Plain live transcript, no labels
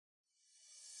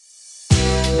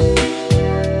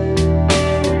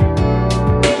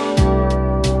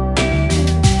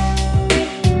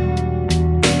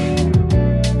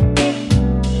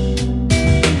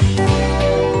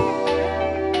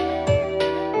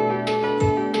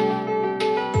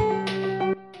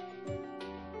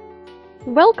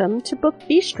Welcome to Book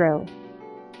Bistro,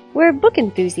 where book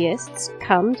enthusiasts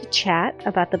come to chat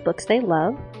about the books they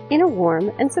love in a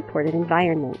warm and supportive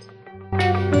environment.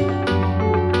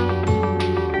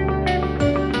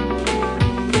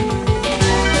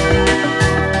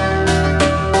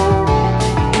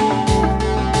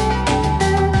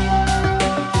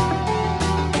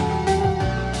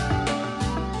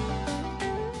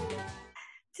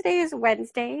 Today is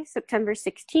Wednesday, September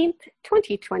 16th,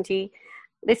 2020.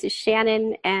 This is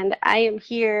Shannon, and I am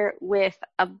here with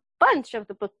a bunch of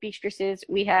the Book Bistresses.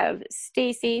 We have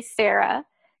Stacy, Sarah,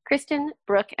 Kristen,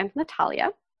 Brooke, and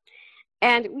Natalia.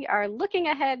 And we are looking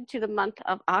ahead to the month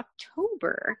of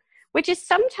October, which is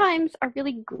sometimes a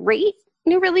really great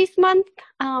new release month.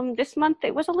 This month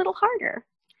it was a little harder,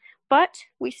 but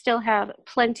we still have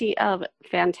plenty of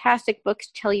fantastic books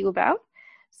to tell you about.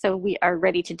 So we are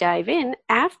ready to dive in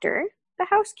after the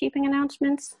housekeeping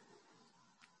announcements.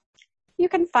 You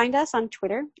can find us on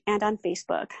Twitter and on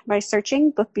Facebook by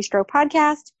searching Book Bistro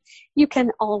Podcast. You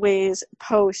can always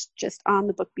post just on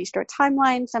the Book Bistro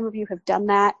timeline. Some of you have done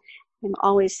that. I'm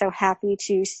always so happy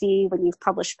to see when you've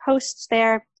published posts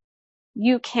there.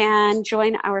 You can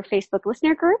join our Facebook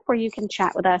listener group where you can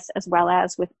chat with us as well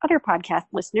as with other podcast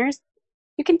listeners.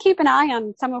 You can keep an eye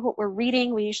on some of what we're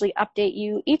reading. We usually update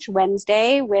you each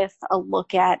Wednesday with a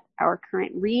look at our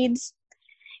current reads.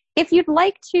 If you'd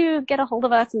like to get a hold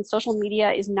of us and social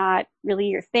media is not really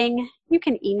your thing, you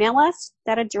can email us.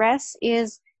 That address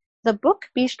is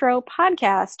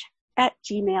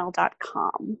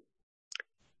thebookbistropodcast@gmail.com.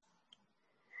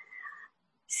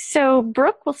 So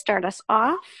Brooke will start us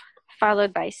off,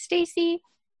 followed by Stacy,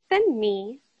 then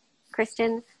me,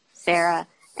 Kristen, Sarah,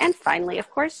 and finally, of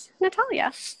course,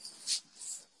 Natalia.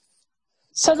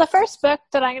 So the first book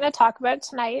that I'm going to talk about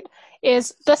tonight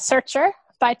is The Searcher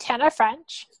by Tana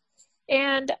French.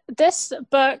 And this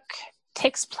book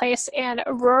takes place in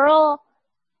rural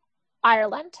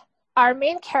Ireland. Our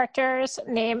main character's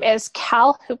name is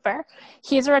Cal Hooper.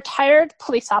 He's a retired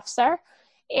police officer,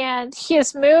 and he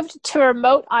has moved to a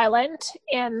remote island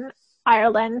in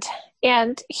Ireland,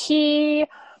 and he's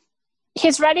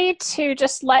ready to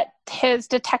just let his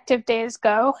detective days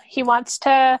go. He wants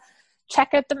to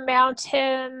check out the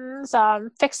mountains,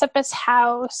 fix up his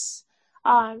house.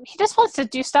 He just wants to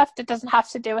do stuff that doesn't have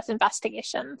to do with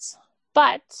investigations.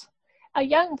 But a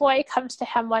young boy comes to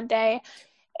him one day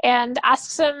and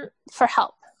asks him for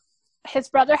help. His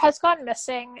brother has gone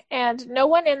missing, and no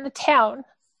one in the town,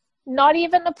 not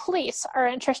even the police, are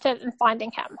interested in finding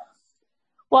him.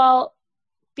 Well,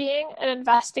 being an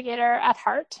investigator at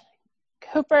heart,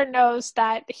 Hooper knows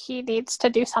that he needs to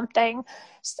do something.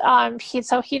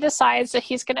 So he decides that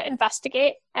he's going to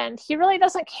investigate, and he really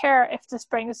doesn't care if this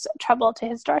brings trouble to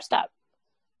his doorstep.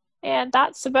 And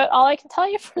that's about all I can tell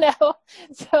you for now.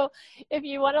 So if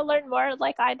you want to learn more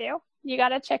like I do, you got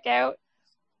to check out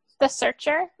The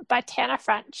Searcher by Tana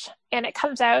French, and it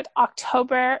comes out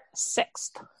October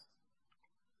 6th.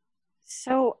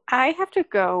 So I have to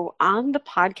go on the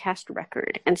podcast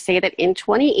record and say that in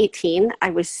 2018, I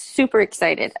was super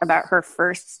excited about her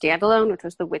first standalone, which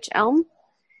was The Witch Elm.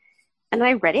 And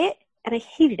I read it, and I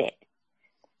hated it.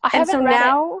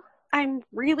 Now I'm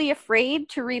really afraid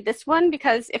to read this one,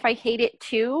 because if I hate it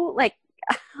too,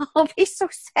 I'll be so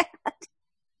sad.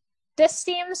 This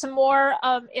seems more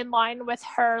in line with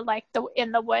her, like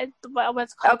In the Wood.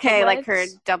 What's called okay, like her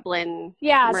Dublin.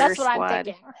 Yeah, murder that's what squad. I'm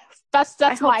thinking. That's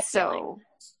my feeling.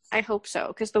 I hope so,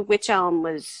 because The Witch Elm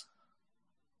was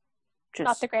just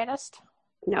not the greatest.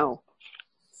 No.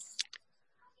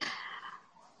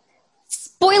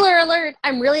 Spoiler alert!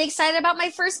 I'm really excited about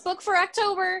my first book for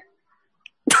October.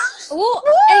 Ooh,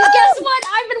 and guess what?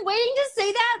 I've been waiting to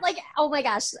say that. Oh my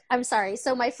gosh, I'm sorry.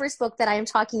 So my first book that I am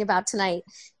talking about tonight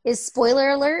is Spoiler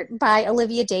Alert by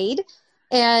Olivia Dade,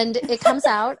 and it comes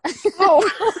out. Oh.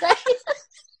 Right?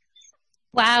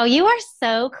 Wow, you are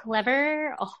so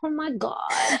clever. Oh my God.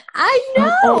 I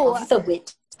know. The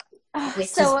wit.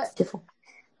 So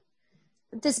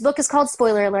this book is called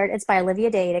Spoiler Alert. It's by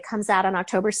Olivia Dade. It comes out on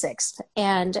October 6th.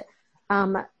 And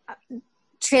full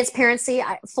transparency,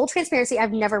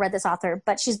 I've never read this author,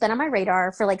 but she's been on my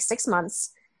radar for 6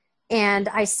 months. And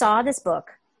I saw this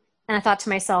book and I thought to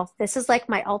myself, this is like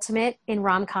my ultimate in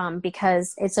rom-com,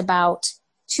 because it's about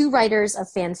two writers of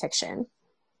fan fiction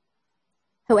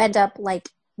who end up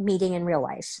meeting in real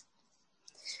life.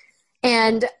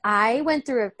 And I went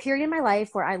through a period in my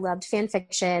life where I loved fan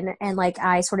fiction, and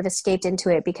I sort of escaped into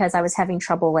it because I was having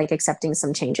trouble accepting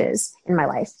some changes in my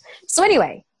life. So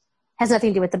anyway, has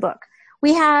nothing to do with the book.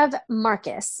 We have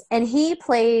Marcus, and he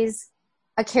plays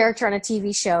a character on a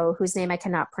TV show whose name I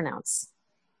cannot pronounce.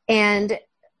 And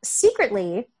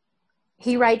secretly,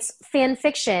 he writes fan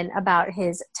fiction about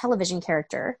his television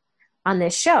character on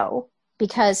this show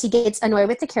because he gets annoyed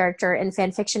with the character, and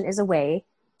fan fiction is a way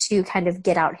to kind of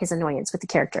get out his annoyance with the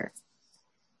character.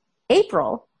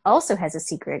 April also has a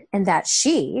secret in that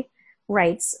she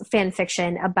writes fan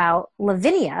fiction about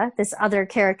Lavinia, this other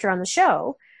character on the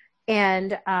show,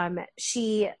 and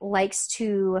she likes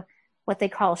to what they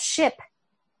call ship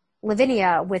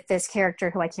Lavinia with this character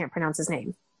who I can't pronounce his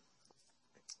name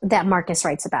that Marcus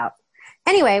writes about.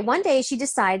 Anyway, one day she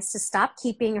decides to stop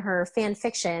keeping her fan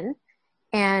fiction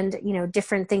and, you know,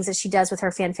 different things that she does with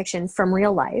her fan fiction from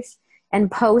real life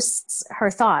and posts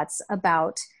her thoughts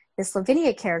about this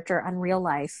Lavinia character on real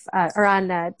life or on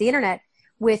the internet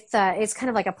with, it's kind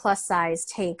of like a plus size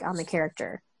take on the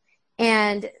character.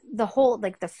 And the whole,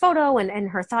 like the photo and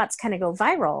her thoughts kind of go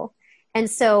viral. And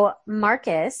so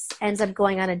Marcus ends up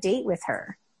going on a date with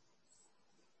her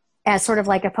as sort of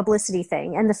like a publicity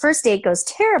thing. And the first date goes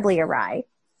terribly awry,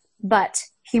 but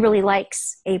he really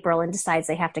likes April and decides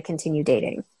they have to continue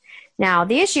dating. Now,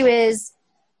 the issue is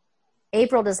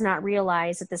April does not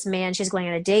realize that this man she's going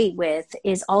on a date with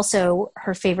is also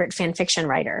her favorite fan fiction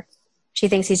writer. She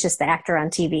thinks he's just the actor on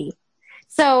TV.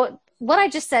 So what I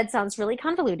just said sounds really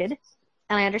convoluted,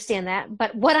 and I understand that.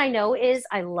 But what I know is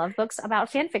I love books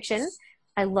about fan fiction.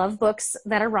 I love books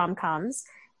that are rom-coms.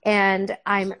 And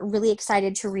I'm really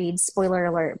excited to read Spoiler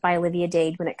Alert by Olivia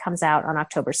Dade when it comes out on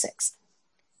October 6th.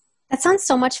 That sounds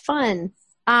so much fun.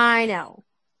 I know.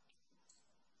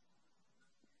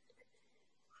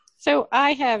 So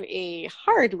I have a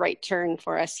hard right turn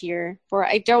for us here, for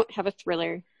I don't have a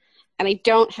thriller and I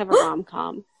don't have a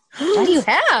rom-com. What do you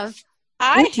have?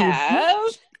 I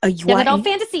have A Young adult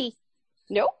fantasy.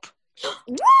 Nope.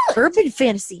 urban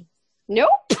fantasy.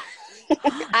 Nope.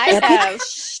 I have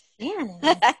Shannon.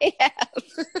 I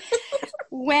have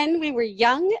When We Were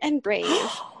Young and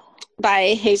Brave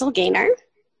by Hazel Gaynor.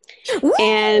 Woo!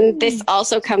 And this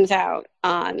also comes out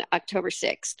on October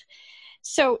 6th.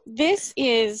 So this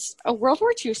is a World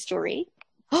War II story,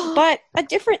 but a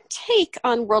different take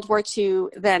on World War II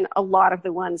than a lot of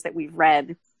the ones that we've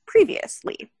read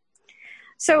previously.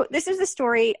 So this is the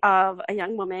story of a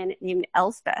young woman named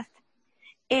Elsbeth,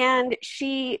 and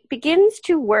she begins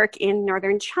to work in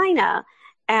northern China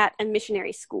at a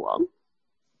missionary school.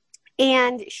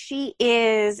 And she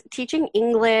is teaching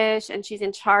English, and she's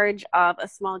in charge of a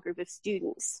small group of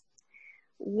students.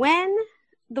 When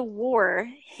the war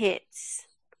hits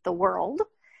the world,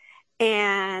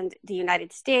 and the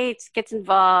United States gets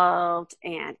involved,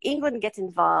 and England gets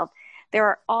involved, there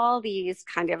are all these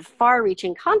kind of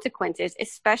far-reaching consequences,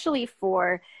 especially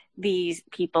for these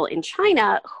people in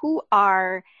China who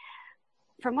are,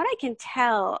 from what I can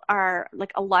tell, are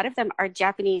like a lot of them are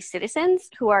Japanese citizens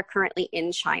who are currently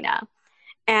in China.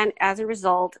 And as a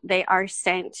result, they are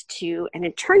sent to an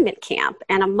internment camp.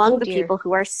 And among the people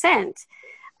who are sent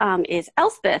is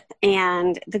Elspeth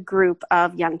and the group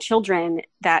of young children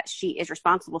that she is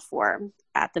responsible for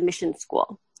at the mission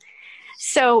school.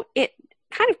 So it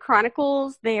kind of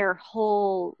chronicles their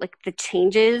whole, like the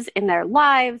changes in their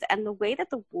lives and the way that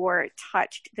the war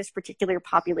touched this particular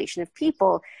population of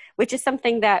people, which is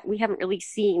something that we haven't really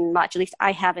seen much, at least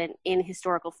I haven't, in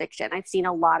historical fiction. I've seen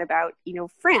a lot about, you know,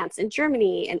 France and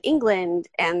Germany and England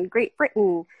and Great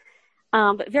Britain,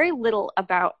 but very little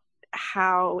about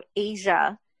how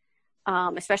Asia,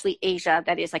 especially Asia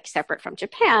that is like separate from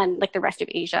Japan, like the rest of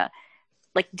Asia,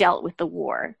 like dealt with the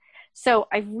war. So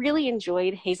I've really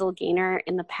enjoyed Hazel Gaynor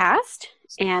in the past,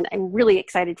 and I'm really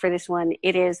excited for this one.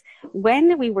 It is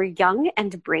When We Were Young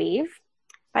and Brave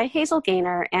by Hazel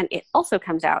Gaynor, and it also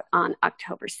comes out on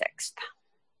October 6th.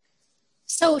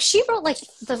 So she wrote like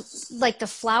the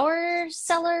Flower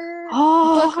Seller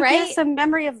book, right? Yes, A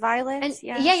Memory of Violets. And,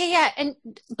 yes. yeah. And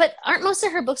but aren't most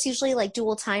of her books usually like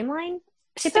dual timeline?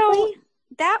 Typically, So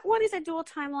that one is a dual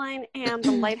timeline, and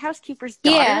The Lighthouse Keeper's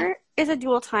Daughter is a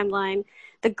dual timeline.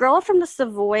 The Girl from the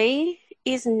Savoy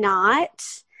is not.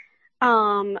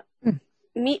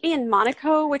 Meet Me in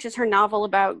Monaco, which is her novel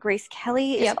about Grace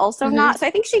Kelly, is also not. So I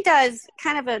think she does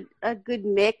kind of a good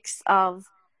mix of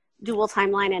dual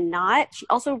timeline and not. She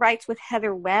also writes with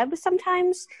Heather Webb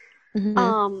sometimes.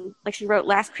 Like she wrote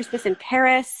Last Christmas in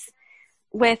Paris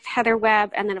with Heather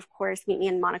Webb, and then of course Meet Me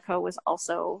in Monaco was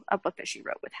also a book that she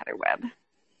wrote with Heather Webb.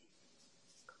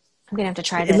 I'm gonna have to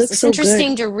try It this. looks It's so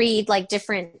interesting to read like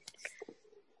different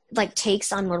like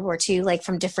takes on World War II, like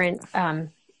from different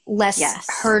less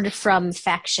heard from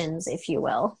factions, if you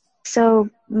will. So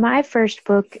my first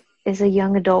book is a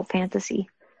young adult fantasy.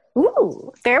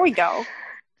 Ooh, There we go.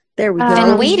 There we go.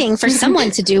 been waiting for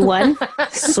someone to do one.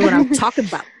 That's what I'm talking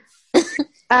about.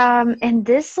 And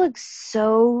this looks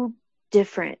so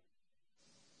different.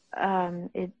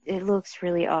 It looks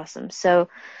really awesome. So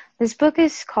this book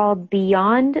is called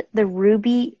Beyond the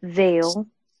Ruby Veil,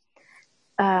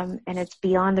 and it's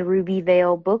Beyond the Ruby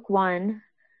Veil, Book 1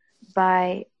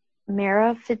 by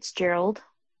Mara Fitzgerald.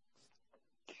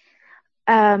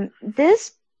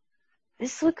 This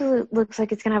looks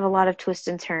like it's gonna have a lot of twists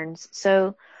and turns.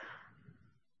 So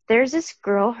there's this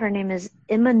girl. Her name is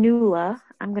Emmanula.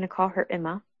 I'm gonna call her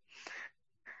Emma.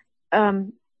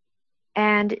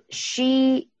 And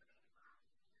she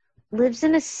lives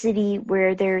in a city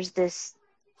where there's this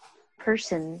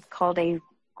person called a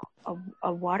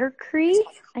Watercree,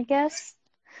 I guess,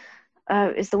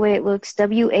 is the way it looks.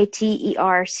 Watercrea.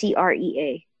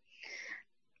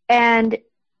 And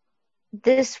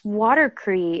this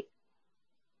Watercree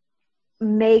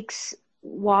makes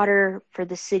water for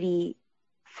the city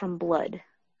from blood.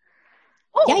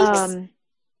 Yikes.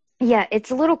 Yeah,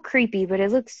 it's a little creepy, but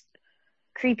it looks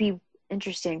creepy,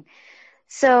 interesting.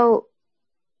 So,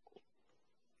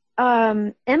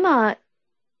 Emma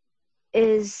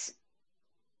is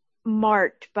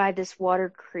marked by this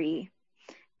Watercree,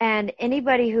 and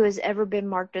anybody who has ever been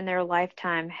marked in their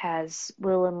lifetime has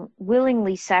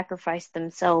willingly sacrificed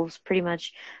themselves, pretty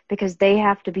much, because they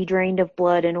have to be drained of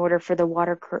blood in order for the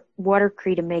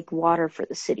Watercree to make water for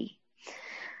the city.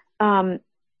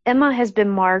 Emma has been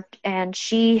marked, and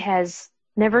she has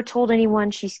never told anyone.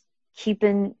 She's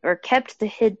kept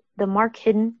the mark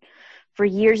hidden for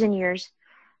years and years.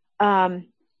 And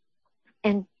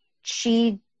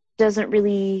she doesn't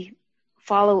really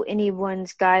follow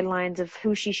anyone's guidelines of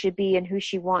who she should be and who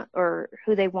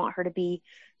they want her to be.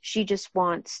 She just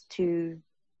wants to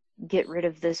get rid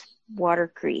of this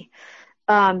Watercree.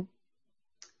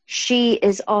 She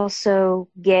is also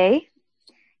gay,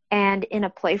 and in a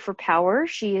play for power,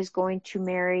 she is going to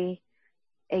marry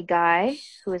a guy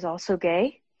who is also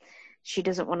gay. She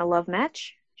doesn't want a love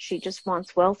match. She just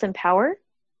wants wealth and power.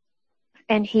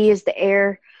 And he is the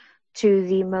heir to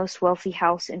the most wealthy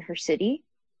house in her city.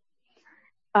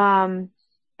 And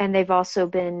they've also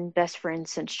been best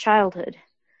friends since childhood.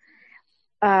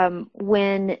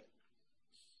 When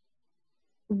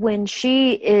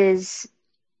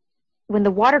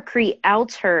the Watercree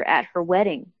outs her at her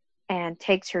wedding and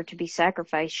takes her to be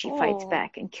sacrificed, she fights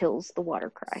back and kills the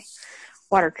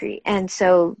Watercree. And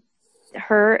so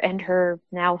her and her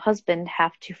now husband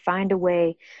have to find a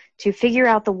way to figure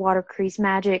out the Watercree's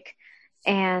magic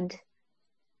and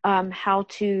how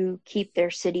to keep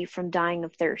their city from dying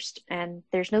of thirst. And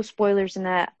there's no spoilers in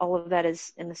that. All of that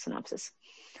is in the synopsis.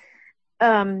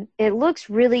 It looks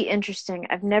really interesting.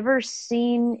 I've never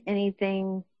seen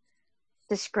anything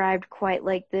described quite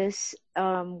like this,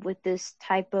 with this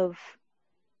type of,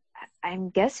 I'm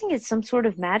guessing it's some sort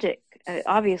of magic,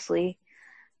 obviously.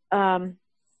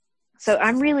 So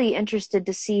I'm really interested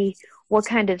to see what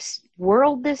kind of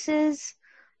world this is,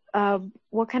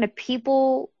 what kind of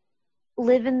people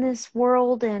live in this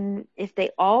world, and if they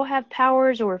all have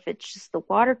powers or if it's just the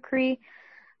Watercree.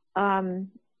 But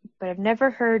I've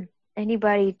never heard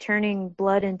anybody turning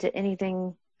blood into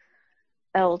anything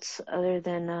else other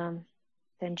than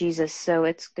Jesus. So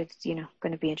it's going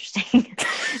to be interesting.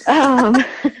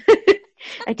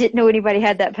 I didn't know anybody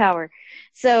had that power.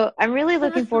 So I'm really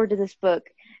looking forward to this book.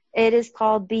 It is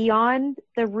called Beyond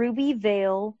the Ruby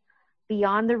Veil,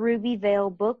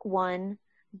 Book 1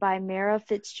 by Mara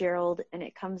Fitzgerald, and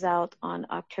it comes out on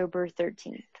October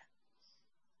 13th.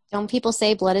 Don't people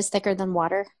say blood is thicker than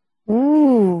water?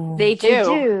 Ooh. They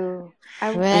do.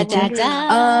 I would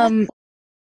Da-da-da.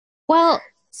 Well,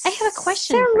 I have a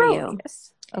question for you.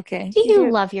 Ceremonious. Okay. Do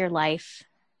you love your life?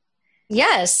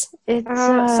 Yes. It's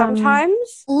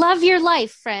Sometimes. Love your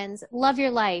life, friends. Love your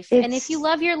life. And It's- if you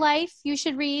love your life, you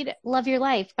should read Love Your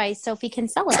Life by Sophie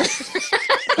Kinsella.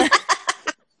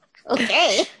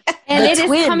 Okay. And The it is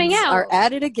twins coming out. are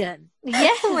at it again.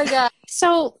 Yeah. Oh my God.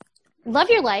 So, Love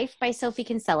Your Life by Sophie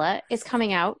Kinsella is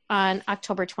coming out on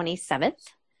October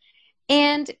 27th.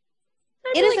 And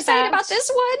I'm really excited about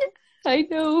this one. I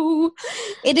know.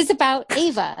 It is about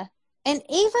Ava. And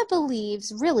Ava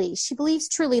believes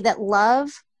truly that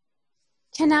love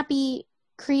cannot be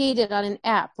created on an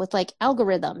app with like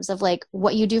algorithms of like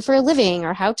what you do for a living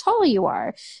or how tall you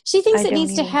are. She thinks I it don't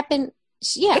needs to either. happen.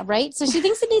 Yeah, right? So she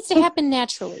thinks it needs to happen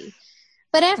naturally.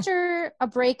 But after a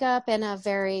breakup and a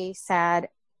very sad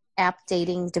app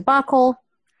dating debacle,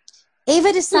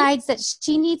 Ava decides that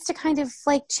she needs to kind of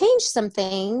like change some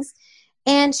things.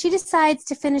 And she decides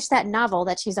to finish that novel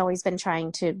that she's always been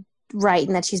trying to write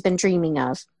and that she's been dreaming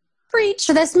of. Preach.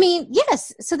 So this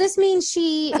means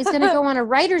she is going to go on a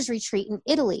writer's retreat in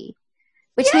Italy,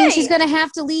 which means she's going to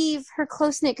have to leave her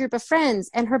close-knit group of friends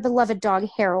and her beloved dog,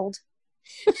 Harold.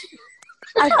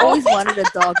 I've always wanted a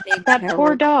dog named That Harold.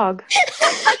 poor dog.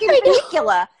 Fucking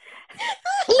Caligula.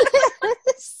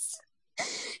 Yes.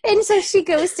 And so she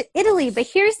goes to Italy. But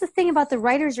here's the thing about the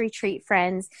writer's retreat,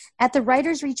 friends. At the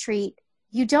writer's retreat,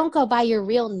 you don't go by your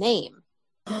real name.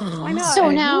 Why not? So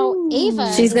now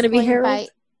Ava She's is gonna be going Harold?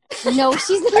 by... No,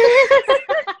 she's not.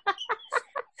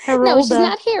 Herolda. No, she's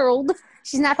not Harold.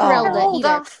 She's not Herolda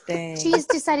Herolda. either. Dang. She's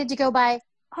decided to go by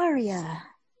Aria.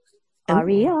 Ooh.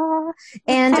 Aria.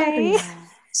 And Okay.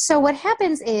 so what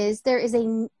happens is there is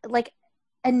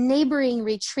a neighboring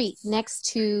retreat next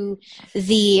to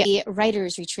the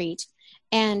writer's retreat,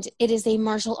 and it is a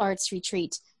martial arts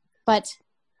retreat, but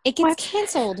it gets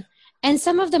canceled. And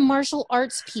some of the martial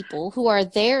arts people who are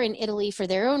there in Italy for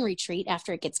their own retreat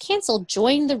after it gets canceled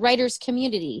join the writers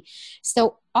community.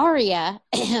 So Aria,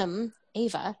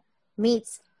 Ava,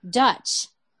 meets Dutch,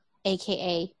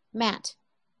 aka Matt.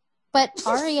 But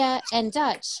Aria and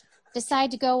Dutch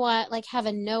decide to go on, have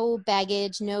a no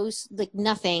baggage,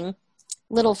 nothing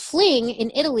little fling in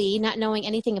Italy, not knowing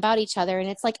anything about each other. And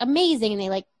it's amazing. And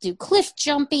they do cliff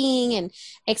jumping and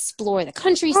explore the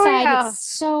countryside. Oh, yeah. It's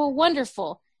so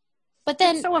wonderful. But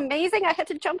then, It's so amazing. I had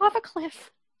to jump off a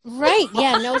cliff. right.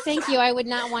 Yeah. No, thank you. I would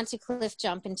not want to cliff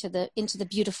jump into the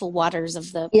beautiful waters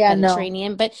of the Yeah, no.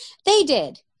 Mediterranean, but they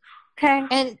did. Okay.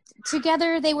 And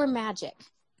together they were magic.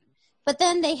 But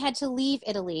then they had to leave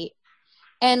Italy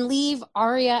and leave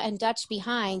Aria and Dutch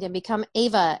behind and become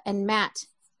Ava and Matt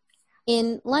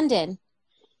in London.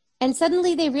 And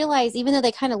suddenly they realize, even though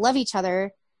they kind of love each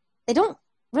other, they don't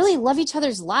really love each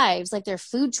other's lives. Their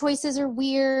food choices are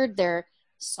weird. Their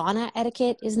sauna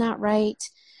etiquette is not right.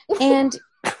 And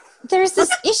there's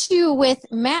this issue with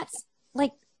Matt's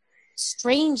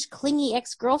strange, clingy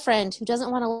ex-girlfriend who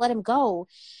doesn't want to let him go.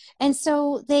 And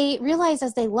so they realize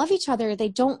as they love each other, they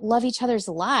don't love each other's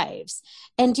lives.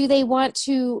 And do they want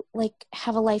to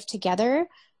have a life together,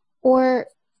 or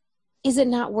is it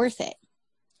not worth it?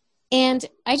 And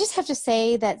I just have to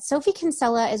say that Sophie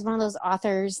Kinsella is one of those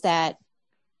authors that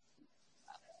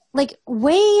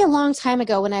way a long time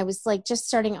ago when I was just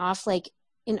starting off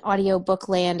in audiobook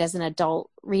land as an adult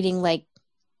reading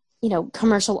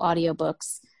commercial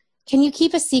audiobooks. Can You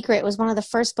Keep a Secret was one of the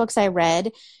first books I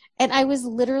read. And I was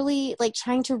literally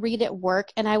trying to read at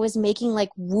work, and I was making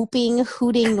whooping,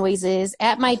 hooting noises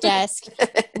at my desk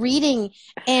reading.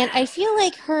 And I feel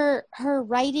her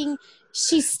writing,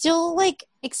 she's still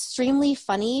extremely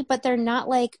funny, but they're not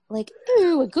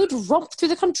ooh, a good romp through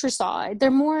the countryside. They're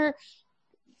more,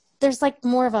 there's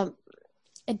more of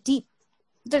a deep,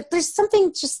 there's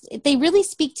something they really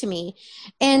speak to me.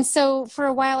 And so for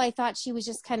a while I thought she was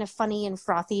just kind of funny and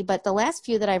frothy, but the last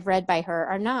few that I've read by her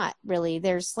are not really.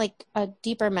 There's a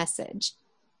deeper message.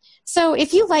 So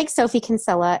if you like Sophie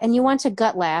Kinsella and you want to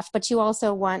gut laugh, but you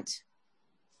also want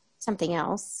something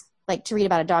else, to read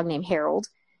about a dog named Harold,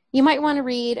 you might want to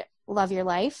read Love Your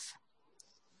Life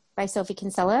by Sophie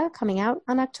Kinsella, coming out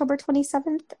on October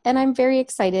 27th. And I'm very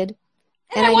excited.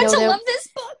 And I want to love this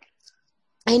book.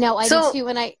 I know, I So, do too,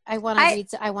 and I want to read.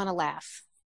 I want to laugh.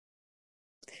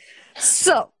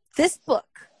 So, this book,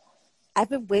 I've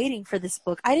been waiting for this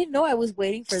book. I didn't know I was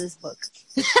waiting for this book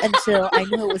until I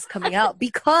knew it was coming out,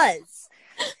 because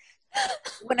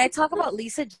when I talk about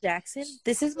Lisa Jackson,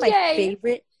 this is my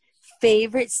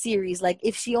favorite series.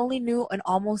 If She Only Knew and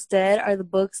Almost Dead are the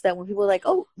books that when people are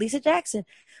oh, Lisa Jackson,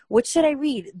 what should I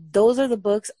read? Those are the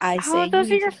books I say. Oh,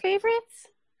 those are your favorites?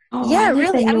 Oh, Yeah, I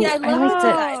like really. the new- I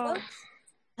love it.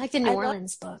 I like the New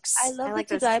Orleans books. I love like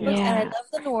the those Tudai too. books, and I Yeah. love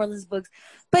the New Orleans books.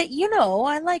 But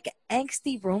I like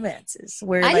angsty romances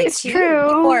where I do It's too. true.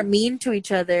 people are mean to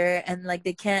each other and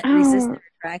they can't Oh. resist their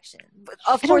attraction. But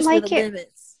of I don't course, like with it.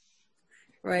 limits,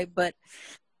 right? But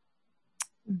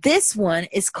this one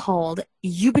is called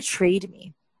 "You Betrayed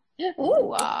Me."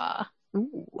 Ooh.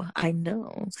 Ooh, I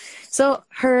know. So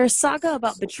her saga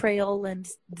about betrayal and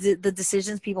the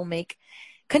decisions people make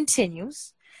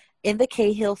continues in the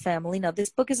Cahill family. Now, this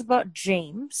book is about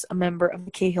James, a member of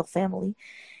the Cahill family,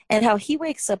 and how he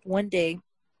wakes up one day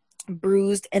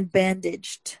bruised and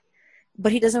bandaged,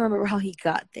 but he doesn't remember how he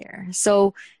got there.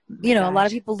 So, a lot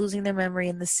of people losing their memory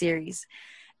in the series.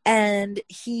 And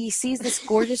he sees this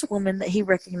gorgeous woman that he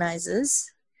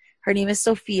recognizes. Her name is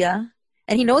Sophia.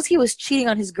 And he knows he was cheating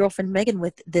on his girlfriend Megan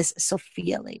with this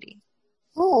Sophia lady.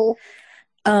 Oh.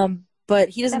 But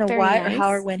he doesn't Is know that why very or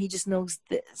how or nice? when. He just knows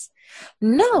this.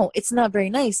 No, it's not very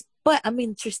nice. But I'm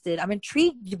interested. I'm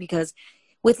intrigued because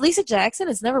with Lisa Jackson,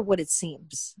 it's never what it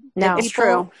seems. No, That it's people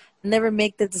true. Never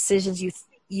make the decisions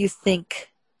you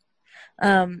think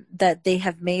that they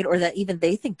have made, or that even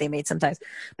they think they made sometimes.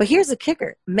 But here's the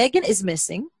kicker: Megan is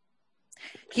missing.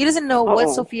 He doesn't know what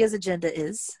Uh-oh. Sophia's agenda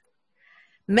is.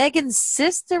 Megan's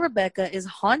sister Rebecca is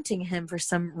haunting him for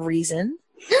some reason.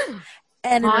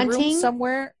 And in a room Haunting?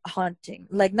 somewhere, haunting.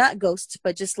 Like, not ghosts,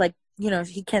 but just like,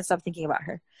 he can't stop thinking about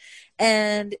her.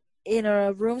 And in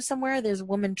a room somewhere, there's a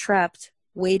woman trapped,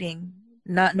 waiting,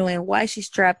 not knowing why she's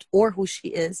trapped or who she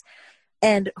is.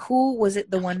 And who was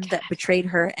it, the one that betrayed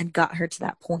her and got her to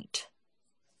that point?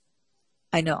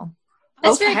 I know.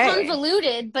 That's very Okay.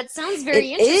 convoluted, but sounds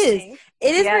very It interesting.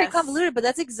 It is very Yes. convoluted, but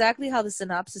that's exactly how the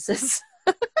synopsis is.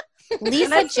 Lisa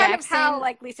And that's kind of Jackson. how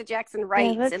like Lisa Jackson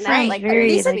writes, that and sounds that like very,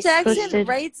 Lisa like, Jackson twisted.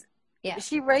 writes. Yeah.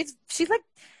 She's like,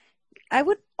 I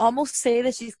would almost say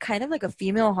that she's kind of like a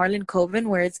female Harlan Coben,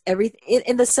 where it's everything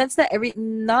in the sense that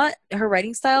not her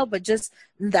writing style, but just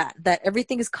that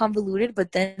everything is convoluted,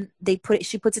 but then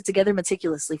she puts it together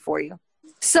meticulously for you.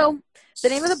 So the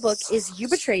name of the book is You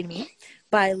Betrayed Me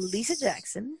by Lisa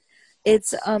Jackson.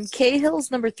 It's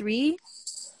Cahill's number 3.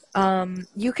 I'm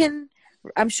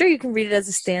sure you can read it as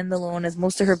a standalone as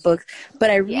most of her books, but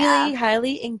I really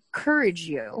highly encourage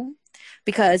you,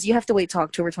 because you have to wait till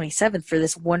October 27th for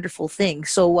this wonderful thing.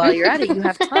 So while you're at it, you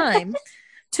have time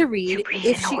to read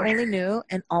If She Only Knew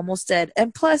and Almost Dead.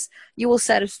 And plus, you will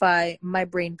satisfy my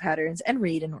brain patterns and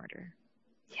read in order.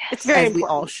 it's very as we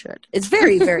important. all should. It's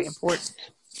very, very important.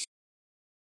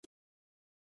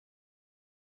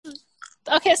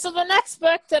 Okay, so the next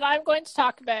book that I'm going to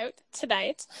talk about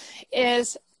tonight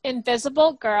is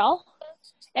Invisible Girl.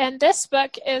 And this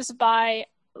book is by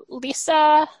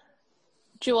Lisa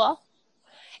Jewell.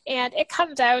 And it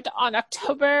comes out on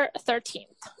October 13th.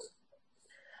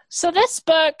 So this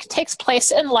book takes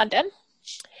place in London.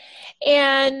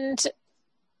 And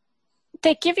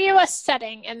they give you a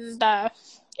setting in the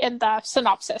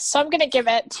synopsis. So I'm going to give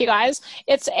it to you guys.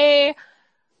 It's a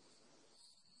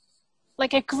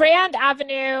grand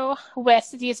avenue with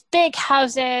these big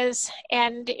houses,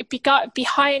 and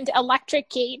behind Electric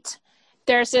Gate,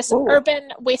 there's this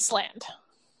urban wasteland.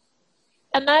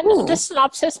 And then the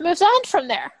synopsis moves on from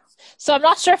there. So I'm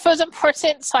not sure if it was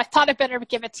important, so I thought I'd better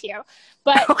give it to you.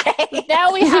 But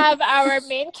now we have our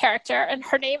main character, and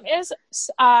her name is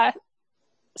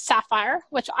Sapphire,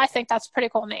 which I think that's a pretty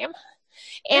cool name.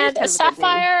 And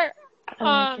Sapphire,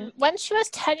 when she was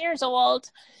 10 years old,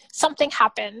 something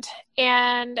happened,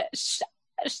 and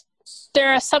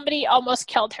somebody almost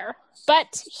killed her,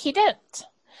 but he didn't.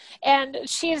 And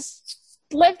she's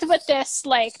lived with this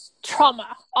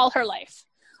trauma all her life.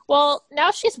 Well,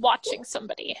 now she's watching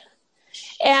somebody,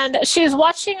 and she's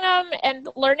watching them and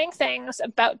learning things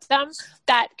about them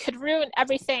that could ruin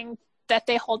everything that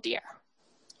they hold dear.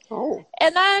 Oh.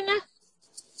 And then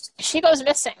she goes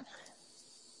missing,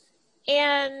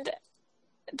 and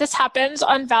this happens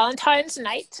on Valentine's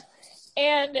night,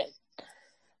 and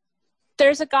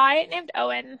there's a guy named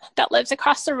Owen that lives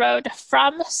across the road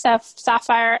from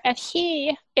Sapphire, and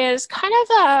he is kind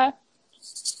of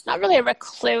not really a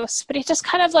recluse, but he's just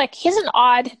kind of he's an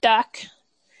odd duck.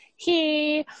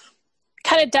 He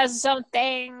kind of does his own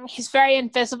thing. He's very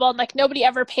invisible, and nobody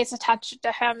ever pays attention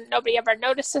to him. Nobody ever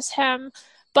notices him.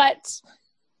 But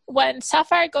when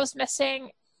Sapphire goes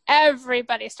missing,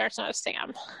 everybody starts noticing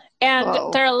him,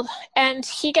 and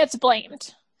he gets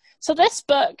blamed. So this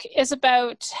book is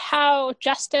about how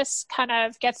justice kind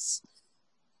of gets,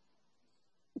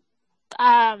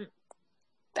 I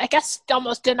guess,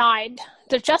 almost denied.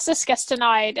 The justice gets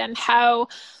denied, and how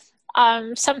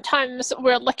sometimes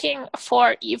we're looking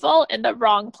for evil in the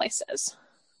wrong places.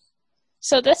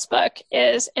 So this book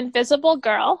is Invisible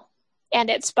Girl, and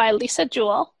it's by Lisa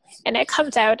Jewell, and it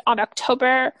comes out on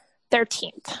October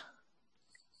 13th.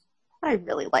 I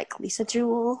really like Lisa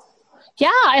Jewell. Yeah,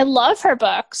 I love her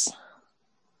books.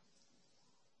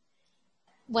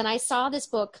 When I saw this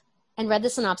book and read the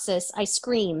synopsis, I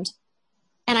screamed,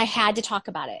 and I had to talk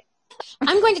about it.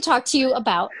 I'm going to talk to you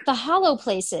about The Hollow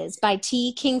Places by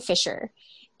T. Kingfisher.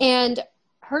 And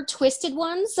her Twisted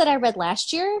Ones that I read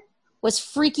last year was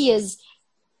freaky as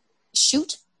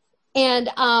shoot. And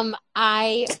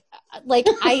I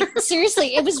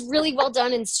seriously, it was really well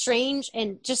done and strange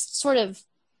and just sort of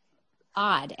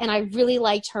odd. And I really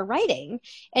liked her writing.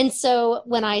 And so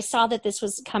when I saw that this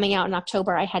was coming out in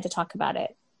October, I had to talk about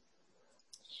it.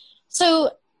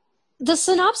 So the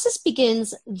synopsis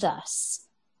begins thus.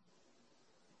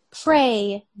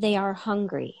 Pray they are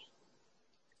hungry.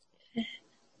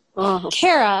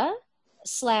 Kara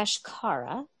 /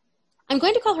 Kara. I'm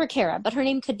going to call her Kara, but her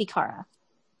name could be Kara.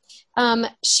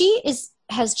 She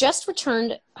has just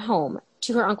returned home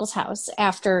to her uncle's house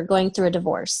after going through a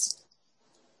divorce.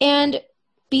 And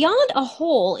beyond a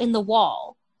hole in the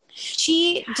wall,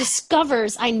 she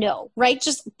discovers, I know, right?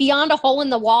 Just beyond a hole in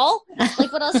the wall.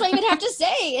 What else do I even have to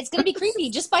say? It's going to be creepy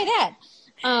just by that.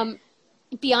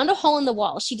 beyond a hole in the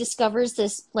wall, she discovers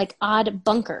this like odd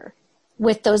bunker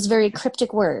with those very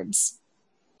cryptic words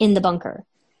in the bunker.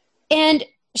 And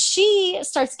she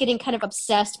starts getting kind of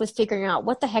obsessed with figuring out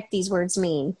what the heck these words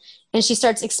mean. And she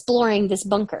starts exploring this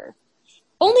bunker,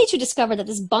 only to discover that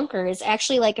this bunker is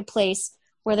actually like a place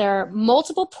where there are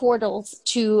multiple portals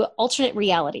to alternate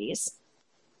realities.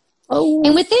 Oh.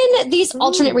 And within these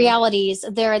alternate realities,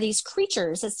 there are these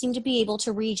creatures that seem to be able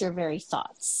to read your very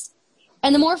thoughts.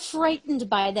 And the more frightened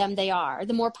by them they are,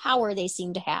 the more power they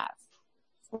seem to have.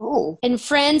 Oh. And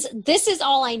friends, this is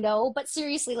all I know, but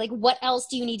seriously, like, what else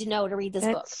do you need to know to read this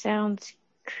That book? sounds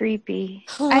creepy.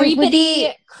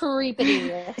 Creepity.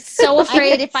 So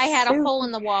afraid if I had a hole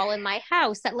in the wall in my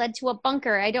house that led to a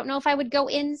bunker. I don't know if I would go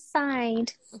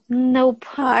inside. Nope.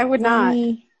 I would not.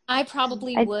 I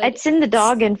probably would. I'd send the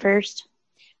dog in first.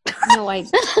 No, I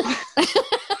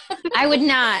I would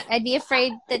not. I'd be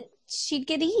afraid that she'd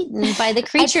get eaten by the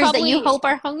creatures that you hope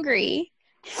are hungry.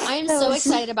 I am so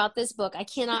excited about this book. I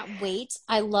cannot wait.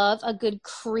 I love a good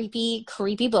creepy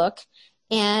book,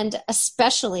 and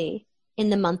especially in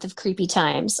the month of creepy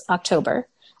times, October.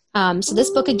 So this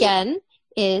book again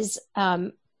is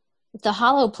The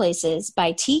Hollow Places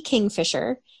by T.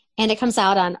 Kingfisher, and it comes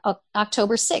out on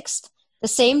October 6th, the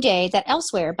same day that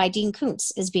Elsewhere by Dean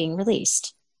Koontz is being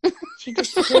released. She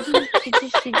just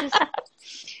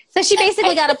So she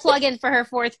basically got a plug-in for her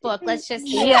fourth book. Let's just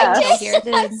Yeah. here.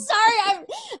 I'm sorry.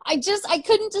 I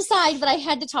couldn't decide, but I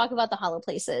had to talk about The Hollow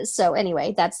Places. So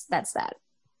anyway, that's that.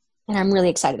 And I'm really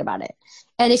excited about it.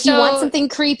 And if you want something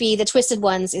creepy, The Twisted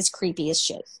Ones is creepy as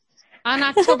shit. On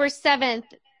October 7th,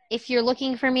 if you're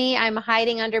looking for me, I'm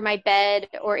hiding under my bed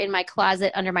or in my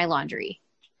closet under my laundry.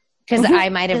 Because I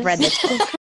might have read this book.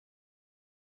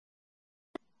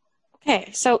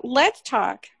 Okay, so let's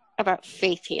talk about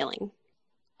faith healing.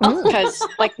 Because,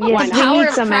 like, Yes, why we not? need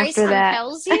Power some of Christ after that.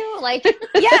 compels you? Like,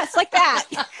 Yes, like that.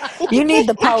 You need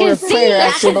the power of prayer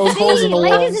after those holes in the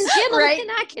ladies walls. and gentlemen,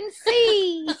 I can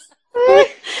see.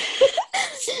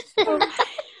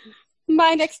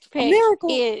 My next pick Miracle.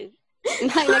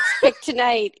 my next pick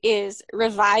tonight is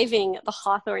Reviving the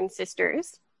Hawthorne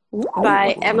Sisters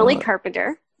by Emily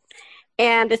Carpenter.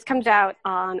 And this comes out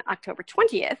on October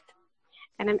 20th.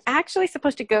 And I'm actually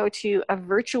supposed to go to a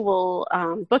virtual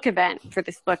book event for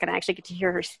this book, and I actually get to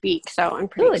hear her speak. So I'm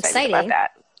pretty excited about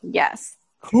that. Yes.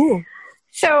 Cool.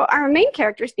 So our main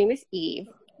character's name is Eve.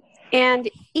 And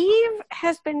Eve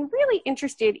has been really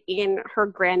interested in her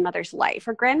grandmother's life.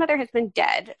 Her grandmother has been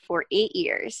dead for 8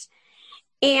 years.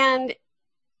 And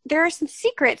there are some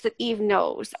secrets that Eve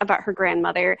knows about her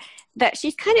grandmother that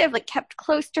she's kind of like kept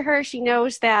close to her. She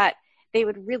knows that they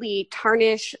would really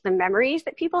tarnish the memories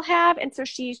that people have. And so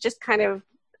she's just kind of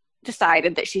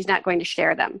decided that she's not going to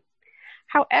share them.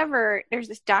 However, there's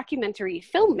this documentary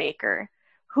filmmaker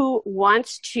who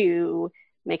wants to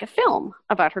make a film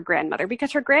about her grandmother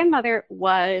because her grandmother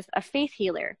was a faith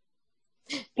healer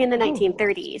in the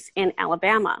 1930s in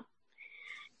Alabama.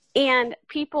 And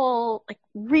people like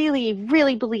really,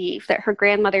 really believe that her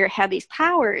grandmother had these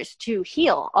powers to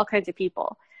heal all kinds of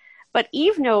people. But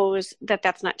Eve knows that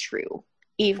that's not true.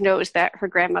 Eve knows that her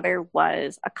grandmother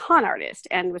was a con artist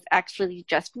and was actually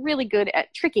just really good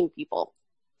at tricking people.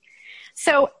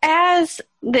 So as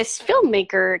this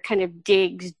filmmaker kind of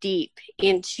digs deep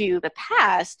into the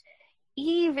past,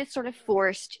 Eve is sort of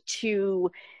forced to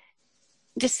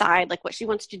decide like what she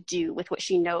wants to do with what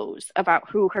she knows about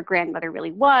who her grandmother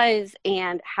really was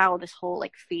and how this whole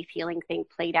like faith healing thing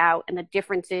played out and the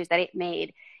differences that it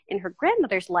made in her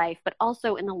grandmother's life, but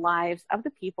also in the lives of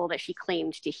the people that she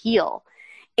claimed to heal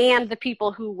and the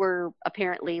people who were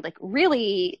apparently like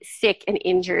really sick and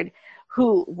injured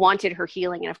who wanted her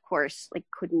healing and of course like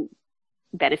couldn't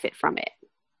benefit from it.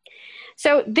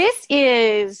 So this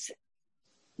is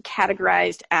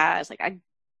categorized as like a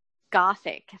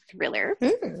Gothic thriller.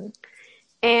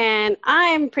 And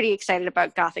I'm pretty excited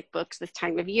about Gothic books this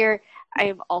time of year.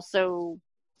 I've also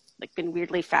like been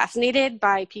weirdly fascinated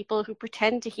by people who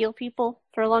pretend to heal people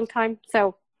for a long time.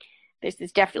 So this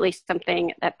is definitely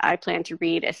something that I plan to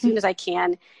read as soon as I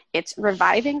can. It's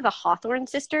Reviving the Hawthorne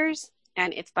Sisters,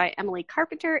 and it's by Emily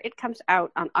Carpenter. It comes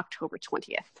out on October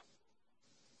 20th.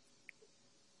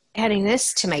 Adding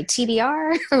this to my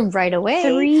TBR right away.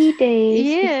 3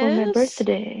 days before my Yes.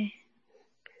 birthday.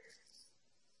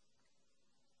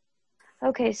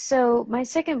 Okay, so my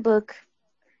second book,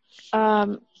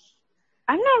 I'm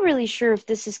not really sure if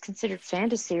this is considered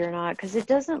fantasy or not, because it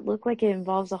doesn't look like it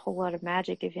involves a whole lot of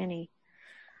magic, if any.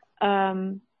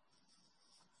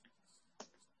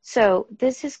 So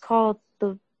this is called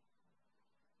The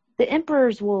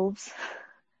Emperor's Wolves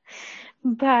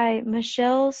by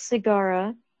Michelle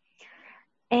Segarra.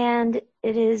 and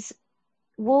it is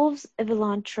Wolves of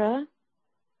Elantra,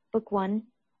 book 1.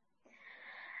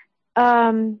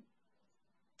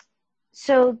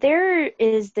 So there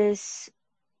is this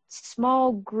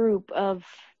small group of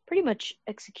pretty much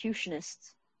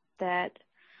executionists that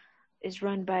is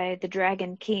run by the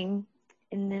Dragon King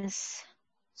in this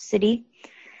city.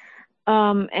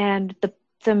 And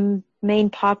the main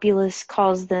populace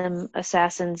calls them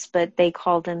assassins, but they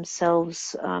call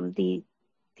themselves the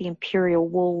Imperial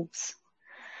Wolves.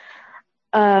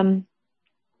 And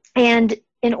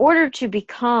in order to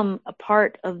become a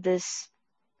part of this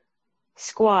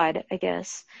squad, I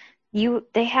guess,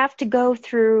 they have to go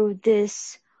through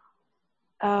this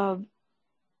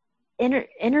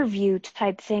interview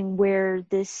type thing where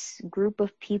this group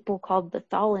of people called the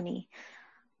Tholany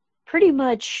pretty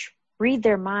much read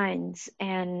their minds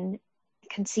and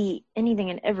can see anything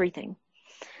and everything.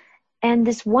 And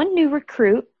this one new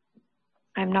recruit,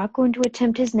 I'm not going to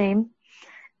attempt his name,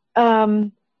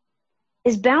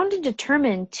 is bound and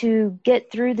determined to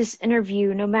get through this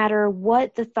interview no matter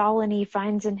what the Tholany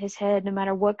finds in his head, no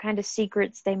matter what kind of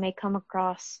secrets they may come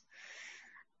across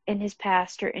in his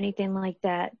past or anything like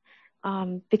that.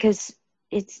 Because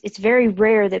it's very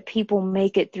rare that people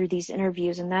make it through these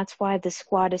interviews, and that's why the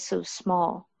squad is so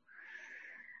small.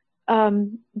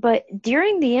 But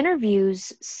during the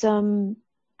interviews, some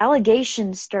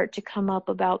allegations start to come up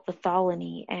about the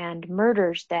Tholany and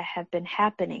murders that have been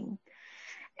happening.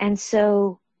 And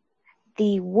so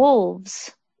the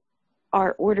wolves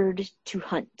are ordered to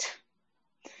hunt.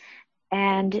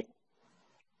 And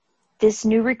this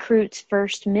new recruit's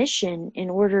first mission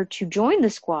in order to join the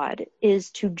squad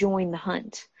is to join the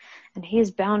hunt. And he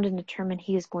is bound and determined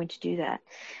he is going to do that.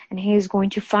 And he is going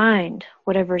to find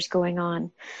whatever is going on.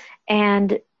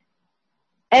 And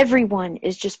everyone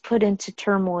is just put into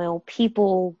turmoil.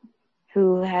 People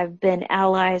who have been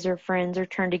allies or friends are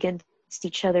turned against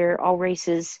each other, all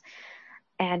races.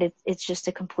 And it's just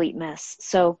a complete mess.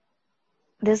 So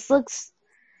this looks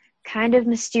kind of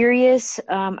mysterious.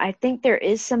 I think there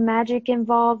is some magic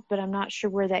involved, but I'm not sure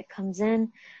where that comes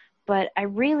in. But I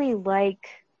really like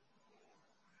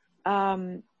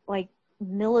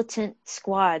militant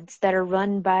squads that are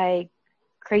run by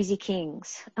crazy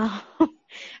kings.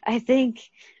 I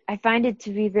find it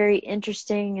to be very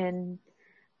interesting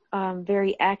and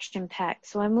very action-packed.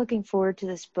 So I'm looking forward to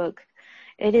this book.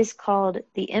 It is called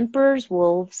The Emperor's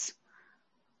Wolves,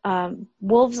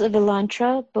 Wolves of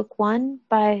Elantra, Book 1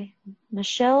 by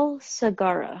Michelle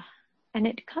Sagara. And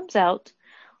it comes out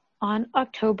on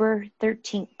October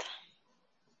 13th.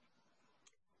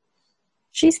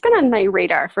 She's been on my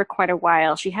radar for quite a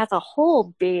while. She has a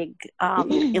whole big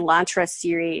Elantra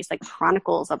series, like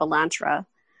Chronicles of Elantra.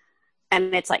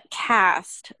 And it's like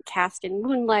cast in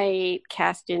Moonlight,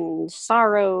 cast in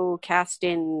Sorrow, cast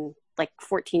in like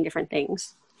 14 different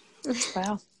things.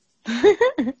 Wow.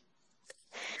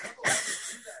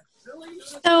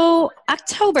 So,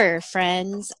 October,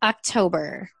 friends,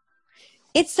 October.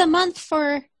 It's the month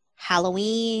for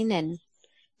Halloween and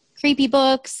creepy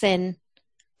books and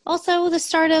also the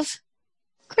start of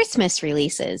Christmas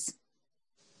releases.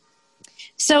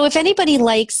 So if anybody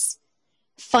likes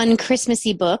fun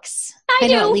Christmassy books, I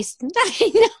know at least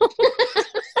I know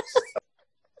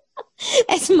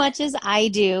as much as I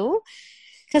do,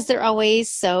 because they're always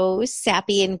so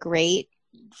sappy and great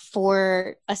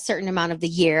for a certain amount of the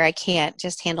year. I can't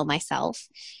just handle myself.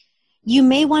 You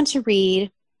may want to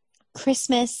read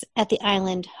Christmas at the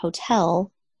Island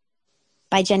Hotel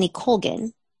by Jenny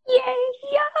Colgan. Yay!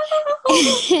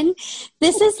 And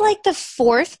this is like the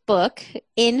 4th book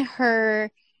in her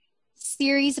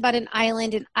series about an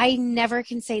island, and I never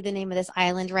can say the name of this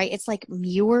island right. It's like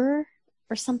Muir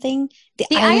or something. The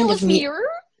Isle of Muir?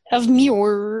 Of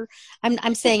Muir.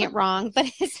 I'm saying it wrong,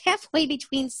 but it's halfway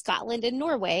between Scotland and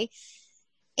Norway.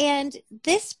 And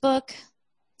this book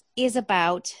is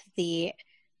about the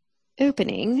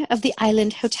opening of the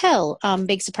Island Hotel.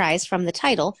 Big surprise from the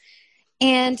title.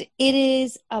 And it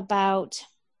is about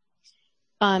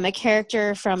a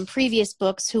character from previous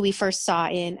books who we first saw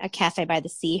in A Cafe by the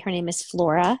Sea. Her name is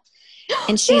Flora.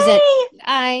 And she's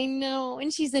I know,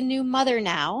 and she's a new mother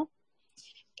now.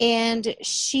 And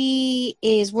she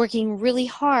is working really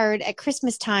hard at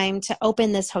Christmas time to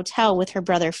open this hotel with her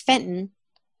brother Fenton.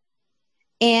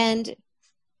 And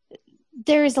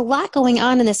there is a lot going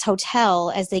on in this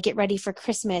hotel as they get ready for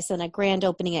Christmas and a grand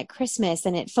opening at Christmas.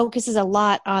 And it focuses a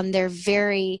lot on their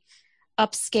very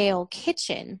upscale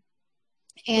kitchen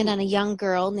and on a young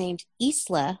girl named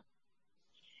Isla.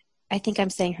 I think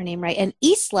I'm saying her name right. And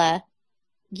Isla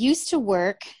used to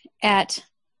work at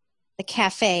the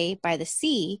Cafe by the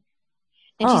Sea.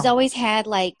 And she's always had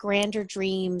like grander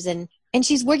dreams and and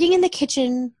she's working in the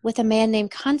kitchen with a man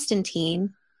named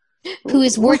Constantine, who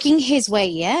is working his way,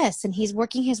 yes, and he's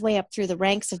working his way up through the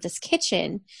ranks of this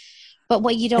kitchen. But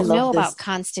what you don't know about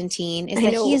Constantine is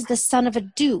that he is the son of a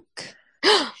duke.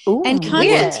 Ooh, and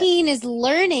Constantine is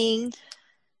learning,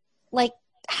 like,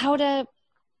 how to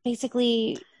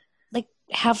basically, like,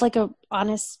 have, like, a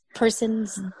honest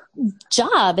person's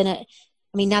job. And I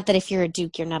mean, not that if you're a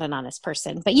duke, you're not an honest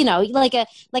person, but, you know, like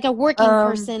a working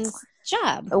person's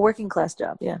job. A working class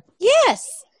job, yeah.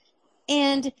 Yes.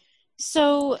 And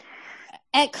so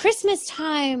at Christmas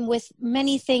time, with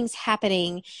many things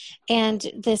happening and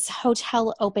this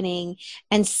hotel opening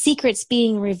and secrets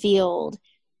being revealed,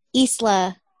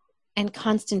 Isla and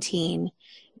Constantine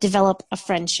develop a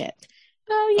friendship.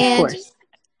 Oh, yeah. And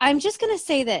I'm just going to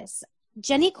say this.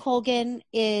 Jenny Colgan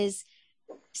is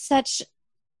such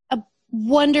a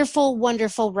wonderful,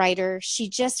 wonderful writer. She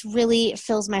just really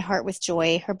fills my heart with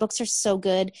joy. Her books are so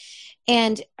good.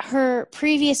 And her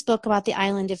previous book about the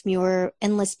island of Muir,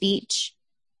 Endless Beach,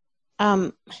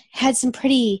 had some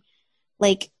pretty,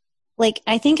 like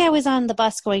I think I was on the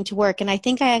bus going to work, and I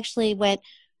think I actually went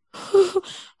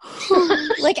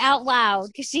like out loud,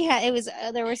 because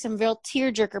there were some real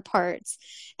tearjerker parts.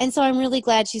 And so I'm really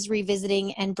glad she's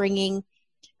revisiting and bringing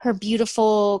her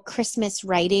beautiful Christmas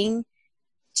writing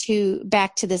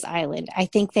back to this island. I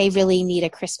think they really need a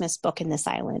Christmas book in this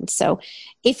island. So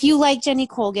if you like Jenny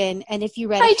Colgan, and if you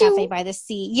read A Cafe by the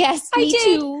Sea, yes, me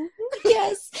too.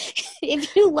 Yes.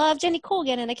 If you love Jenny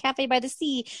Colgan and A Cafe by the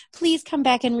Sea, please come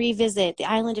back and revisit The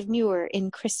Island of Muir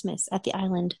in Christmas at the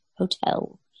Island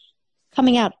Hotel.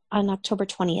 Coming out on October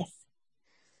 20th.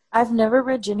 I've never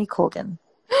read Jenny Colgan.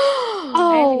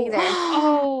 I haven't either.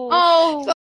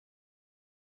 Oh.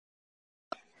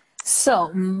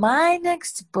 So my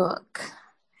next book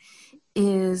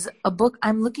is a book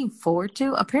I'm looking forward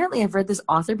to. Apparently I've read this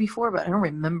author before, but I don't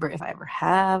remember if I ever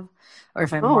have, or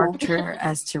if I marked her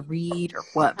as to read or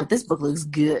what. But this book looks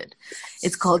good.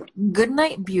 It's called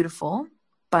Goodnight Beautiful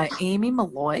by Amy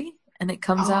Malloy, and it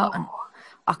comes out on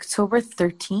October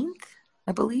 13th,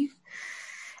 I believe.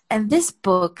 And this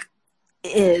book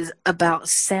is about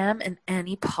Sam and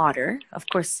Annie Potter. Of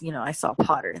course, you know, I saw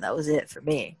Potter, and that was it for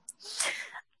me.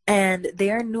 And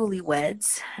they are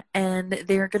newlyweds, and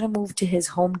they're going to move to his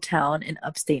hometown in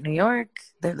upstate New York.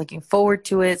 They're looking forward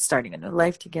to it, starting a new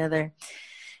life together.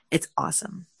 It's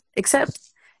awesome. Except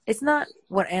it's not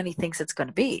what Annie thinks it's going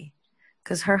to be,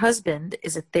 because her husband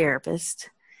is a therapist,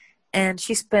 and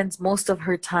she spends most of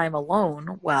her time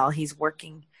alone while he's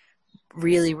working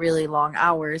really, really long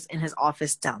hours in his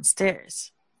office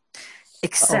downstairs.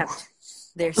 Except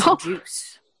there's some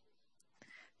juice.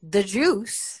 The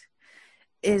juice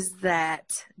is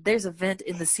that there's a vent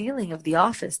in the ceiling of the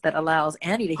office that allows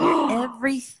Annie to hear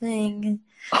everything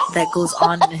that goes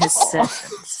on in his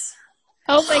sessions.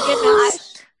 Oh my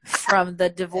goodness. From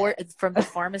the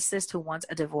pharmacist who wants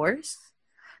a divorce,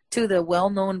 to the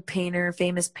well-known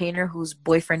famous painter whose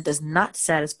boyfriend does not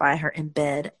satisfy her in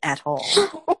bed at all.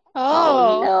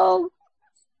 Oh no.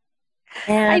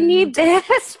 And I need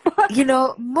this book. You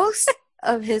know, most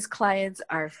of his clients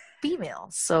are female,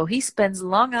 so he spends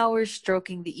long hours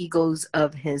stroking the egos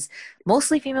of his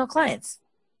mostly female clients.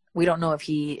 We don't know if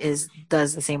he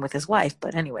does the same with his wife,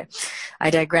 but anyway,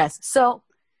 I digress. So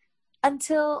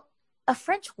until a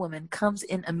French woman comes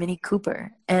in a Mini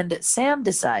Cooper, and Sam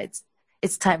decides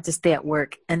it's time to stay at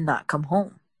work and not come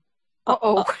home.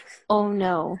 Oh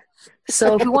no.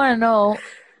 So if you want to know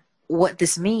what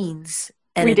this means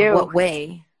and in what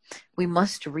way, we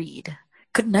must read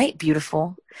Goodnight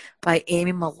Beautiful by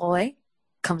Amy Malloy.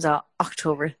 Comes out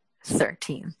October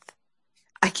 13th.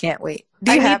 I can't wait.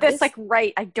 I need this like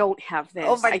right. I don't have this.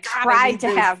 Oh my I God, tried to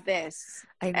have this.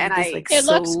 it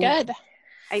looks good.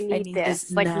 I need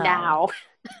this like now.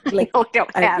 Like I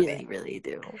don't have I really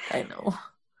do. I know.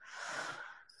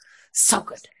 So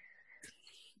good.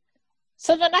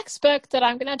 So the next book that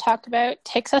I'm going to talk about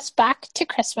takes us back to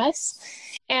Christmas.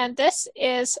 And this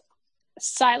is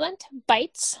Silent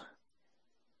Bites,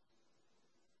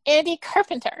 Andy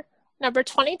Carpenter, number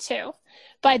 22,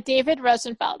 by David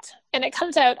Rosenfeld. And it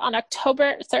comes out on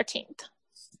October 13th.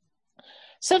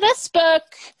 So this book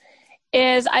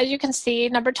is, as you can see,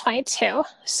 number 22.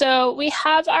 So we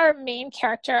have our main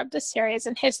character of the series,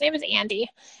 and his name is Andy,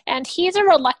 and he's a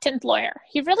reluctant lawyer.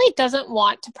 He really doesn't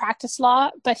want to practice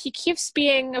law, but he keeps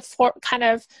being kind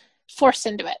of forced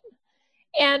into it.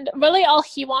 And really all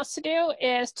he wants to do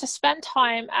is to spend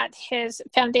time at his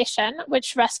foundation,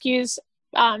 which rescues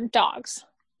dogs.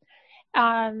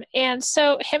 And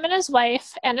so him and his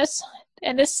wife and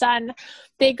his son,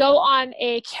 they go on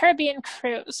a Caribbean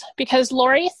cruise because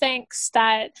Lori thinks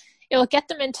that it will get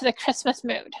them into the Christmas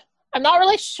mood. I'm not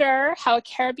really sure how a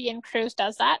Caribbean cruise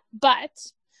does that,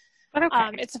 but okay.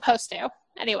 it's supposed to.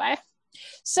 Anyway.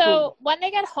 So when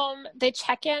they get home, they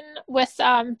check in with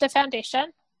the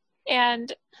foundation,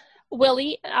 and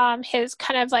Willie, his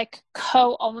kind of like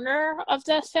co-owner of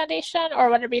this foundation, or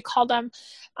whatever you call them,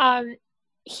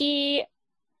 he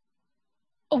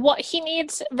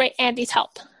needs Andy's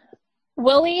help.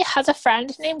 Willie has a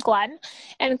friend named Glenn,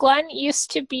 and Glenn used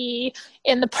to be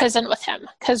in the prison with him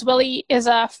because Willie is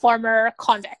a former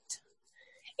convict.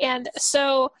 And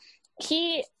so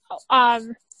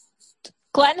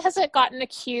Glenn has gotten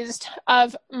accused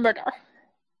of murder,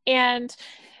 and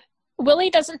Willie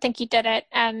doesn't think he did it,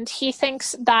 and he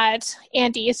thinks that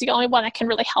Andy is the only one that can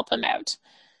really help him out.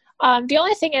 The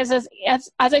only thing is as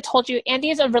I told you,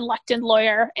 Andy is a reluctant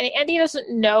lawyer, and Andy doesn't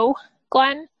know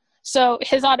Glenn, so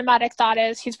his automatic thought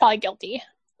is he's probably guilty.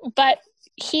 But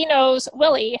he knows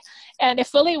Willie, and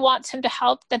if Willie wants him to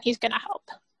help, then he's going to help.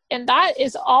 And that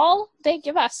is all they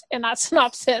give us in that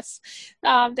synopsis.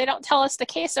 They don't tell us the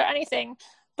case or anything.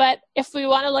 But if you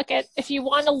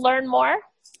want to learn more,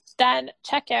 then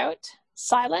check out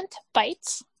Silent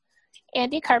Bites,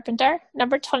 Andy Carpenter,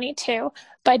 number 22,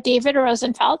 by David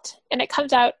Rosenfeld. And it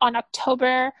comes out on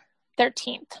October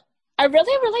 13th. I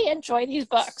really, really enjoy these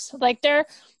books. Like they're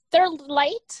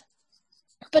light,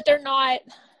 but they're not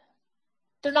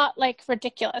like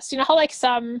ridiculous. You know how like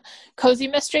some cozy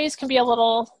mysteries can be a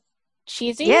little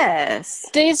cheesy? Yes.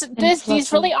 These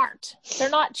really aren't. They're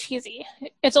not cheesy.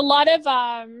 It's a lot of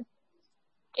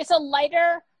it's a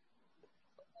lighter,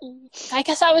 I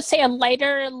guess I would say a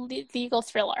lighter legal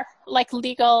thriller, like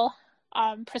legal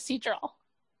procedural.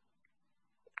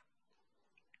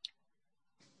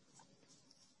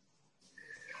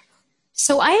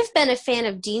 So I have been a fan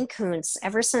of Dean Koontz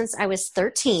ever since I was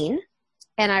 13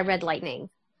 and I read Lightning.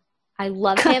 I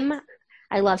love him.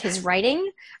 I love his writing.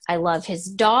 I love his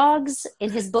dogs in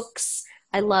his books.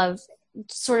 I love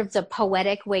sort of the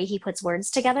poetic way he puts words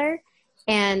together.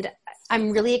 And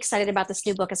I'm really excited about this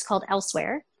new book. It's called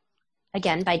Elsewhere,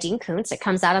 again, by Dean Koontz. It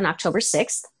comes out on October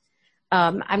 6th.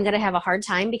 I'm going to have a hard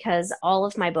time because all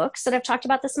of my books that I've talked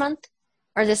about this month,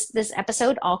 or this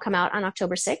episode, all come out on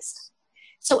October 6th.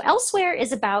 So Elsewhere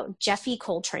is about Jeffy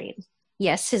Coltrane.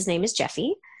 Yes, his name is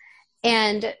Jeffy.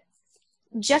 And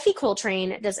Jeffy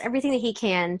Coltrane does everything that he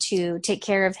can to take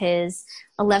care of his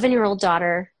 11-year-old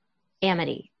daughter,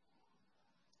 Amity.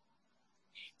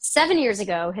 7 years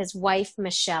ago, his wife,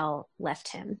 Michelle,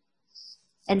 left him.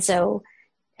 And so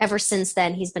ever since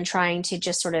then, he's been trying to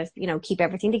just sort of, keep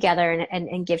everything together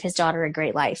and give his daughter a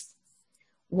great life.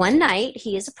 One night,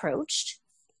 he is approached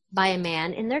by a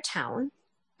man in their town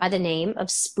by the name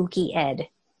of Spooky Ed.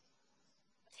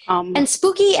 And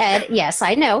Spooky Ed, yes,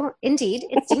 I know, indeed,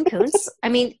 it's Dean Koontz. I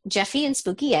mean, Jeffy and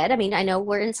Spooky Ed, I know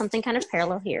we're in something kind of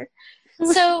parallel here.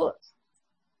 So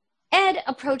Ed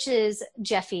approaches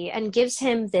Jeffy and gives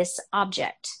him this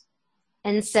object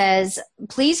and says,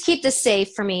 please keep this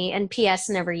safe for me, and P.S.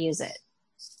 never use it.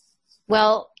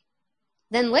 Well,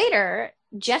 then later,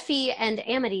 Jeffy and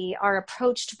Amity are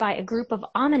approached by a group of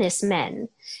ominous men,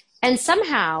 and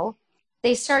somehow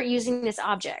they start using this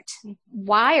object.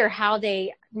 Why or how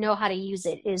they know how to use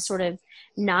it is sort of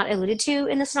not alluded to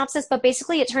in the synopsis, but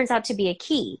basically it turns out to be a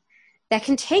key that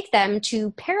can take them to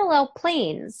parallel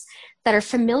planes that are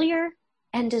familiar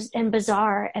and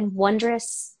bizarre and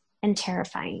wondrous and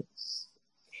terrifying.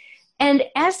 And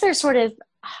as they're sort of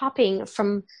hopping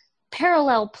from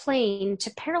parallel plane to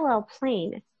parallel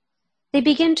plane, they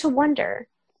begin to wonder,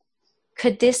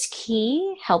 could this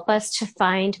key help us to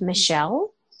find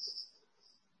Michelle?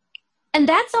 And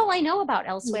that's all I know about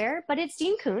Elsewhere, but it's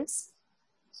Dean Koontz.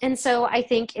 And so I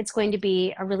think it's going to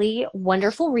be a really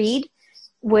wonderful read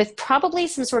with probably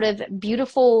some sort of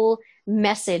beautiful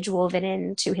message woven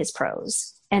into his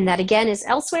prose. And that again is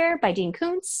Elsewhere by Dean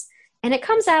Koontz, and it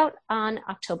comes out on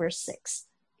October 6th.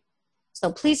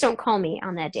 So please don't call me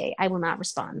on that day. I will not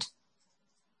respond.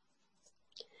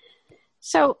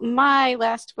 So my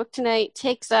last book tonight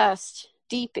takes us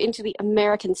deep into the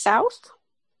American South.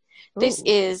 This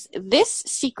is This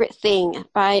Secret Thing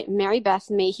by Mary Beth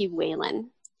Mayhew Whalen.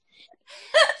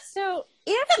 So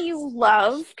if you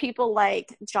love people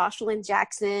like Jocelyn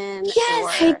Jackson,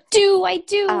 yes, or, I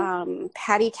do.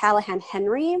 Patty Callahan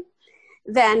Henry,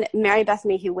 then Mary Beth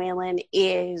Mayhew Whalen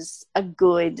is a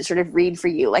good sort of read for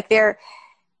you. Like there's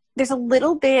a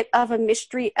little bit of a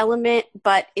mystery element,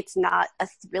 but it's not a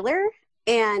thriller.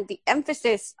 And the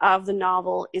emphasis of the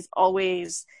novel is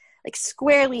always like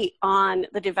squarely on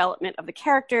the development of the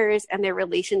characters and their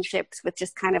relationships, with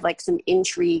just kind of like some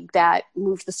intrigue that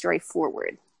moves the story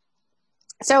forward.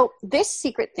 So This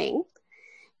Secret Thing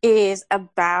is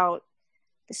about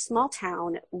this small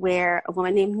town where a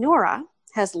woman named Nora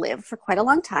has lived for quite a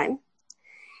long time.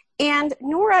 And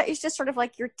Nora is just sort of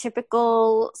like your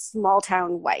typical small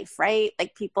town wife, right?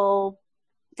 Like people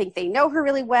think they know her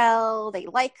really well. They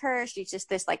like her. She's just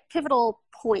this like pivotal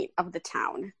point of the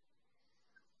town.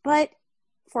 But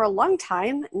for a long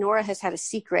time, Nora has had a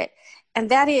secret, and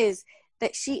that is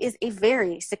that she is a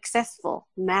very successful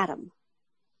madam.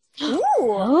 Ooh.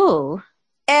 Oh.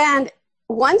 And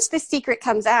once the secret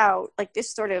comes out, like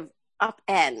this sort of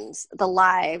upends the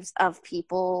lives of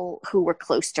people who were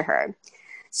close to her.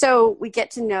 So we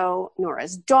get to know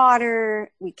Nora's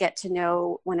daughter, we get to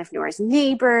know one of Nora's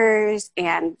neighbors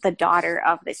and the daughter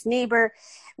of this neighbor.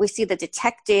 We see the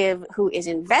detective who is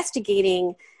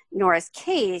investigating Nora's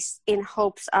case in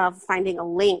hopes of finding a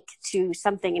link to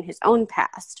something in his own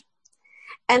past.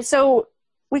 And so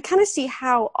we kind of see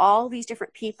how all these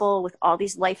different people with all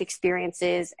these life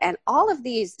experiences and all of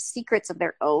these secrets of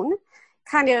their own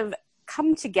kind of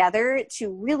come together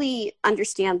to really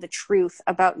understand the truth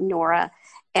about Nora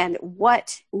and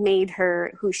what made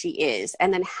her who she is.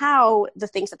 And then how the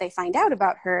things that they find out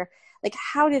about her, like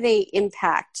how do they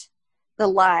impact the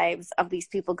lives of these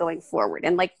people going forward?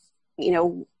 And like, you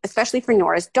know, especially for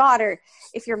Nora's daughter,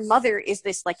 if your mother is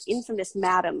this like infamous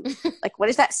madam, like what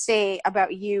does that say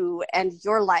about you and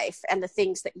your life and the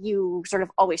things that you sort of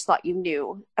always thought you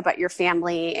knew about your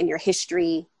family and your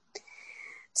history?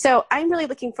 So I'm really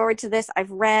looking forward to this. I've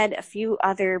read a few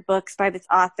other books by this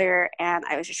author, and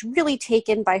I was just really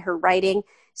taken by her writing.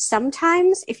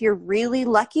 Sometimes, if you're really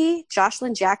lucky,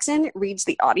 Jocelyn Jackson reads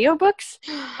the audiobooks.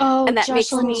 Oh, And that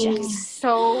Jocelyn makes me Jackson.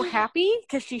 so happy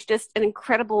because she's just an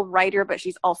incredible writer, but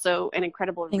she's also an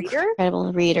incredible reader.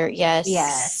 Incredible reader, yes.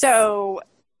 Yes. So,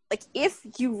 like, if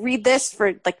you read this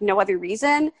for, like, no other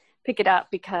reason, pick it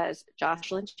up because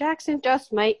Jocelyn Jackson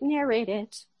just might narrate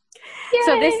it. Yay!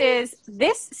 So this is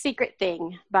This Secret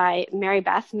Thing by Mary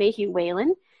Beth Mayhew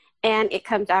Whalen, and it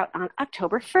comes out on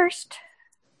October 1st.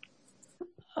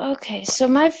 Okay, so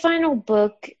my final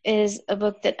book is a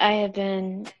book that I have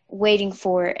been waiting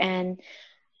for, and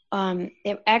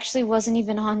it actually wasn't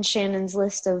even on Shannon's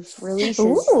list of releases.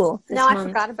 Ooh. this No, I month.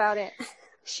 forgot about it.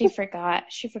 She forgot.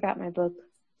 She forgot my book.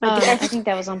 I did. I think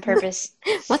that was on purpose.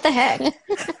 What the heck?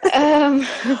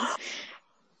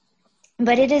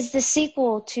 But it is the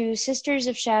sequel to Sisters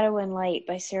of Shadow and Light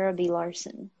by Sarah B.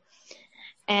 Larson.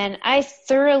 And I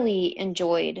thoroughly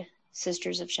enjoyed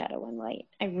Sisters of Shadow and Light.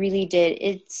 I really did.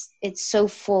 It's so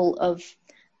full of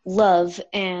love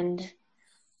and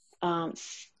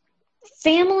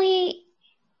family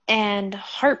and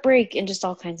heartbreak and just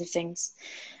all kinds of things.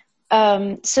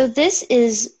 So this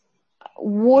is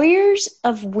Warriors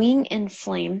of Wing and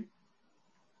Flame,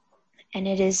 and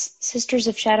it is Sisters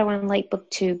of Shadow and Light Book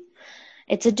 2.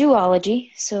 It's a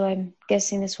duology, so I'm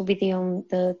guessing this will be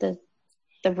the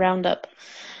roundup.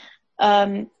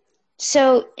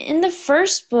 So in the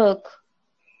first book,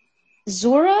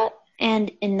 Zora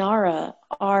and Inara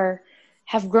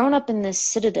have grown up in this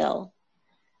citadel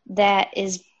that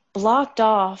is blocked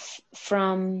off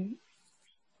from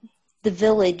the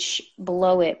village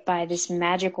below it by this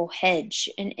magical hedge.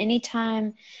 And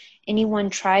anytime anyone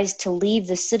tries to leave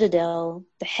the citadel,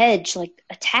 the hedge like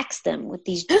attacks them with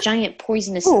these giant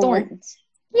poisonous thorns.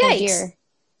 Yikes.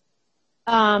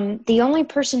 Oh dear. The only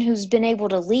person who's been able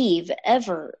to leave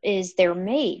ever is their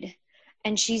maid,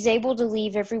 and she's able to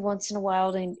leave every once in a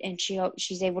while, and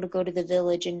she's able to go to the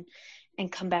village and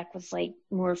come back with like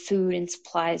more food and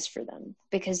supplies for them,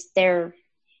 because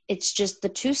it's just the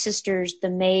two sisters, the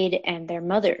maid and their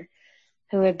mother,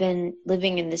 who have been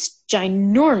living in this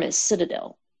ginormous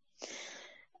citadel.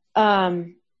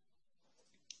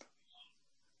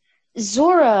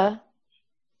 Zora,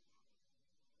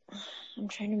 I'm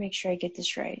trying to make sure I get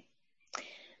this right.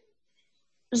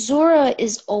 Zora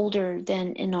is older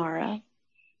than Inara.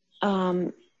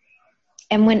 And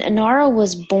when Inara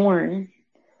was born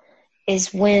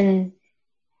is when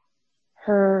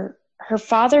her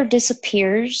father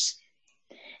disappears,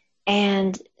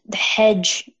 and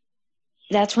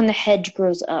that's when the hedge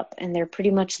grows up, and they're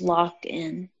pretty much locked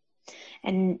in.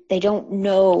 And they don't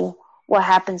know what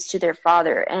happens to their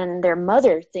father, and their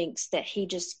mother thinks that he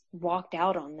just walked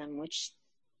out on them, which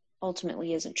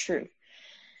ultimately isn't true.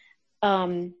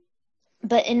 But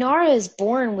Inara is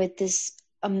born with this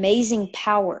amazing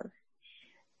power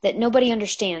that nobody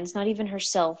understands, not even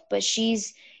herself, but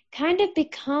she's kind of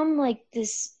become like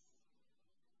this,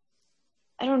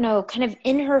 I don't know, kind of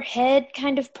in her head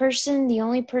kind of person. The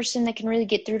only person that can really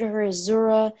get through to her is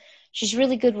Zora. She's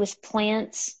really good with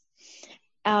plants.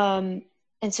 And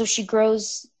so she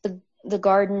grows the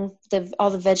garden, all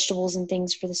the vegetables and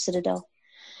things for the citadel.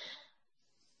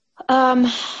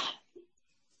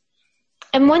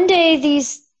 And one day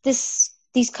these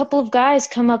couple of guys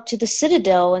come up to the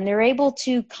Citadel, and they're able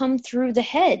to come through the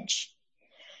hedge.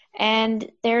 And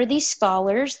there are these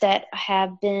scholars that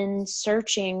have been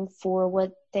searching for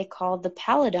what they call the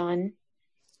Paladon,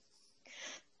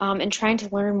 and trying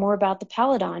to learn more about the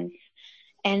Paladon.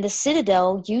 And the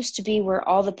Citadel used to be where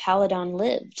all the Paladon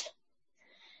lived.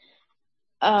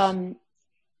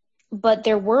 But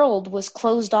their world was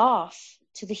closed off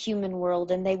to the human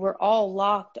world, and they were all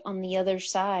locked on the other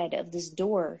side of this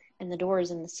door, and the door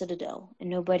is in the Citadel, and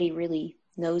nobody really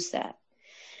knows that.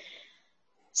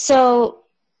 So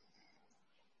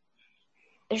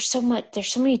there's so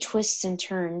many twists and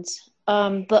turns.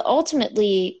 But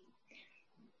ultimately,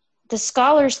 the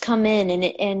scholars come in,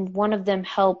 and one of them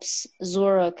helps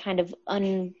Zora kind of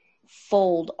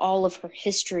unfold all of her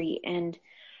history and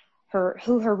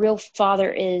who her real father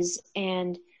is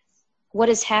and what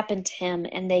has happened to him.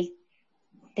 And they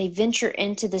venture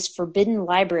into this forbidden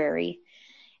library,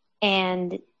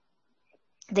 and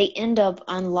they end up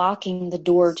unlocking the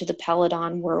door to the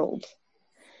Paladon world.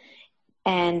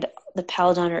 And the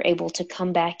Paladon are able to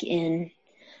come back in,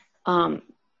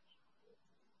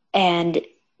 and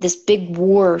this big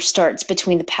war starts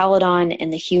between the Paladon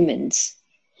and the humans.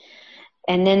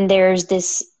 And then there's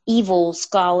this evil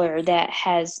scholar that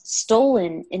has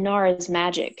stolen Inara's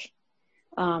magic,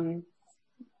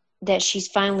 that she's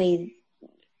finally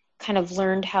kind of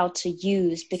learned how to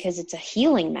use because it's a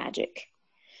healing magic.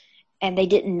 And they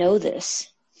didn't know this.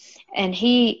 And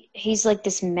he's like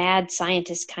this mad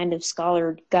scientist kind of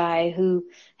scholar guy who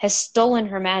has stolen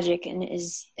her magic and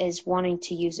is wanting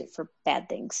to use it for bad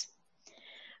things.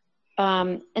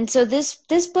 And so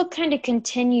this book kind of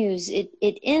continues.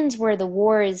 It ends where the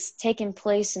war is taking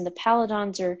place and the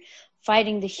Paladons are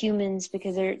fighting the humans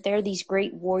because they're these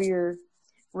great warrior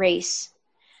race.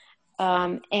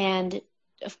 And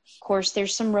of course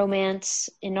there's some romance.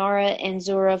 Inara and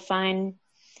Zora find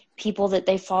people that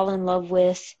they fall in love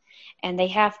with, and they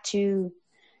have to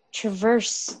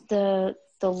traverse the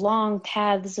long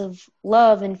paths of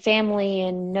love and family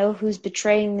and know who's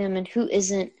betraying them and who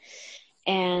isn't,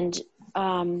 and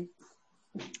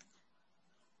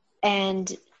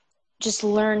just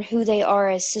learn who they are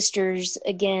as sisters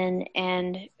again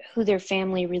and who their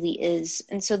family really is.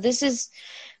 And so this is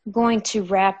going to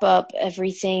wrap up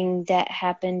everything that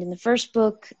happened in the first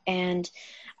book, and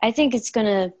I think it's going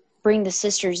to bring the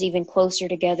sisters even closer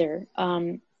together.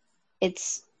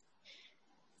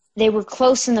 They were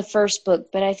close in the first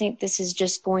book, but I think this is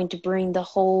just going to bring the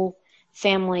whole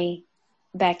family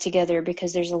back together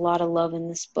because there's a lot of love in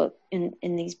this book, in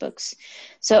these books.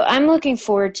 So I'm looking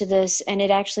forward to this, and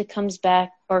it actually comes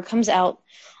out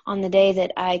on the day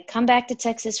that I come back to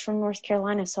Texas from North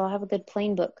Carolina, so I'll have a good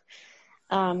plane book.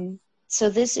 So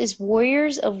this is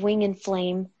Warriors of Wing and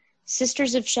Flame,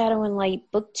 Sisters of Shadow and Light,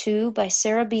 Book 2 by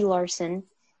Sarah B. Larson,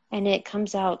 and it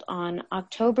comes out on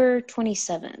October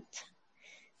 27th.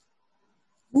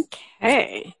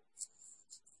 Okay.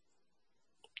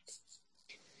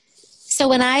 So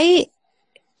when I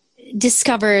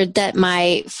discovered that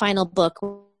my final book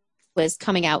was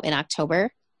coming out in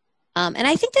October, and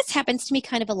I think this happens to me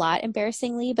kind of a lot,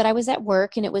 embarrassingly, but I was at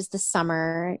work and it was the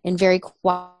summer and very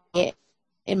quiet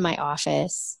in my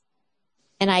office,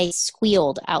 and I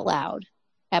squealed out loud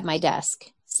at my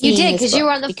desk. You did, because you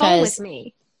were on the phone with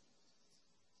me.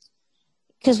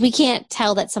 Because we can't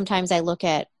tell that sometimes I look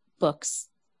at books,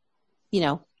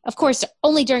 of course,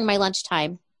 only during my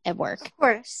lunchtime at work. Of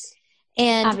course.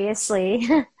 And obviously.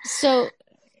 So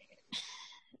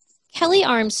Kelly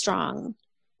Armstrong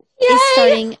is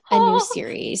starting a new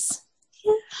series.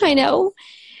 I know.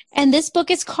 And this book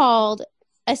is called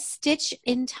A Stitch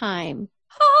in Time.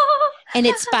 And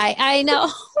it's by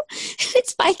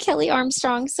Kelly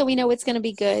Armstrong, so we know it's going to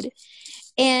be good.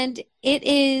 And it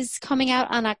is coming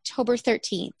out on October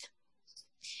 13th.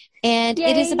 And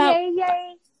it is about,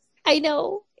 I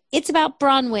know, it's about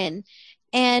Bronwyn.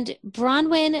 And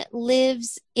Bronwyn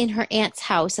lives in her aunt's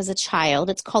house as a child.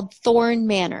 It's called Thorn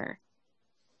Manor.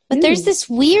 But there's this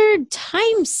weird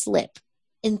time slip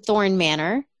in Thorn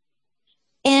Manor.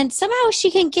 And somehow she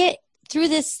can get through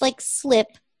this slip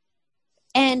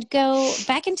and go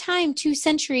back in time 2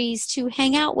 centuries to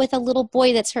hang out with a little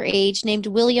boy that's her age named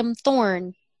William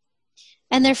Thorne.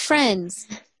 And they're friends.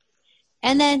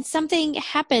 And then something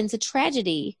happens, a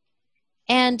tragedy.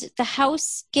 And the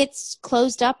house gets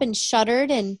closed up and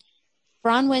shuttered, and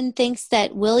Bronwyn thinks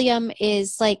that William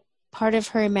is part of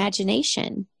her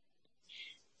imagination.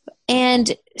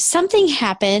 And something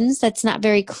happens that's not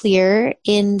very clear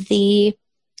in the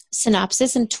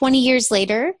synopsis, and 20 years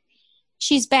later,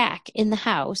 she's back in the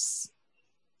house,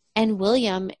 and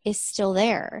William is still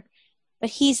there. but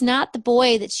he's not the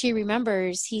boy that she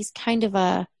remembers. He's kind of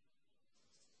a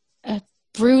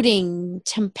brooding,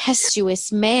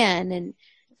 tempestuous man, and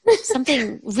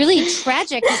something really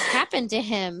tragic has happened to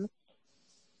him.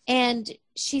 And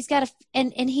she's got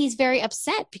and he's very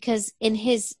upset because in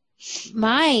his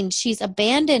mind, she's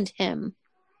abandoned him.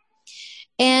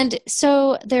 And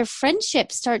so their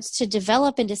friendship starts to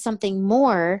develop into something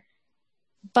more.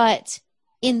 But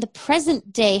in the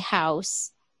present day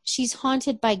house, she's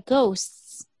haunted by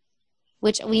ghosts,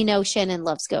 which we know Shannon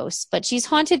loves ghosts, but she's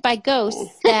haunted by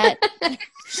ghosts that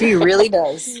She really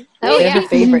does. Oh, They're yeah. her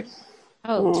favorite.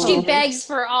 oh, She totally. begs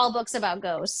for all books about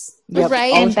ghosts. Yep,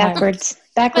 Right. all And the time. backwards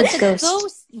But the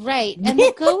ghosts. right, and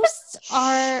the ghosts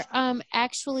are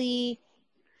actually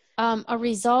a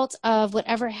result of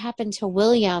whatever happened to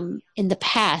William in the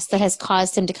past that has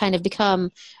caused him to kind of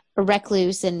become a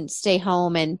recluse and stay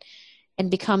home and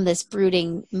become this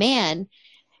brooding man.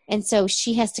 And so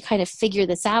she has to kind of figure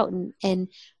this out. And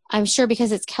I'm sure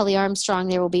because it's Kelly Armstrong,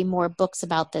 there will be more books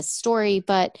about this story.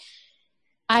 But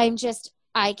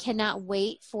I cannot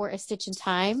wait for A Stitch in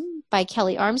Time by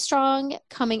Kelly Armstrong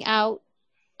coming out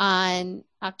on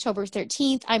October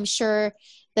 13th. I'm sure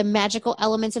the magical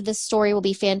elements of this story will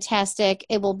be fantastic.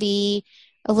 It will be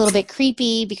a little bit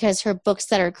creepy because her books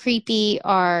that are creepy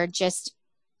are just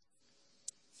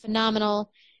phenomenal.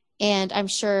 And I'm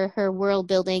sure her world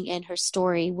building and her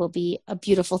story will be a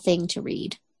beautiful thing to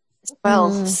read.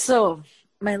 Well, so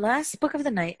my last book of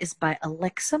the night is by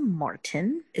Alexa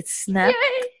Martin. It's Snap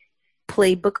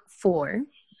Playbook 4.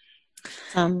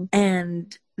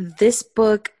 And this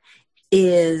book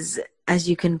is, as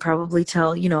you can probably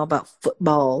tell, about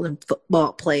football and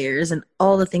football players and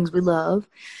all the things we love.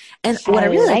 And what I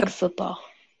really like football.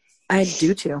 I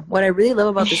do too. What I really love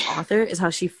about this author is how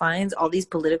she finds all these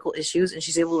political issues and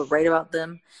she's able to write about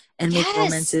them and make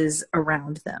romances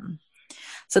around them.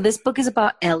 So this book is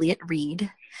about Elliot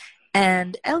Reed.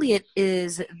 And Elliot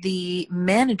is the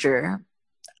manager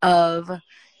of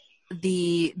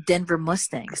the Denver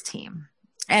Mustangs team.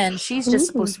 And she's just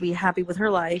supposed to be happy with her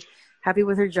life, happy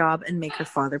with her job, and make her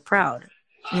father proud.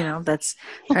 That's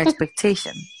her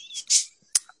expectation.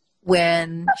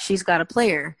 When she's got a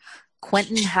player,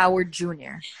 Quentin Howard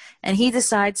Jr., and he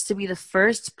decides to be the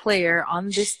first player on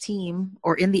this team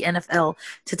or in the NFL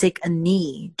to take a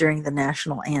knee during the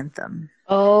national anthem.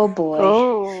 Oh, boy.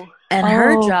 Oh. And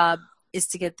her job is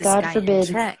to get this God guy forbid.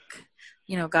 in check.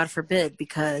 God forbid,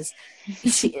 because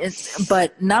she is.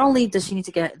 But not only does she need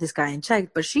to get this guy in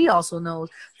check, but she also knows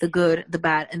the good, the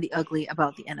bad, and the ugly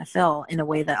about the NFL in a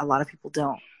way that a lot of people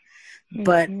don't. Mm-hmm.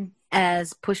 But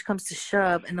as push comes to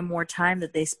shove, and the more time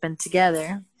that they spend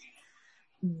together,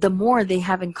 the more they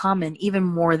have in common, even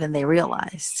more than they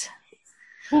realized.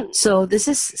 So this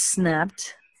is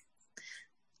Snapped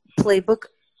Playbook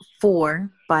 4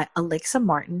 by Alexa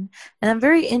Martin, and I'm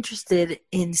very interested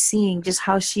in seeing just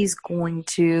how she's going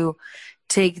to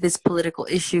take this political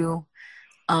issue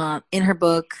in her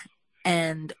book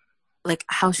and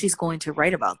how she's going to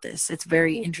write about this. It's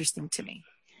very interesting to me.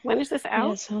 When is this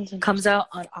out? Yeah, comes out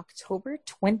on October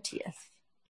 20th.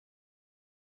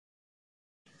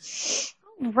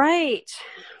 Right.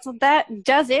 Well, that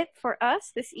does it for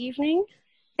us this evening.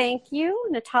 Thank you,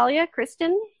 Natalia,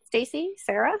 Kristen, Stacy,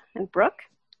 Sarah, and Brooke.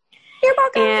 You're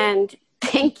welcome. And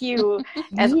thank you,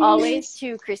 as always,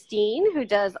 to Christine, who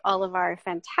does all of our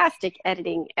fantastic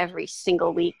editing every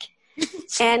single week.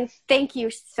 And thank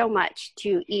you so much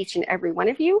to each and every one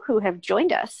of you who have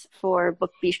joined us for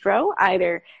Book Bistro,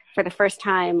 either for the first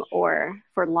time or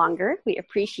for longer. We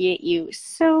appreciate you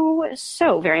so,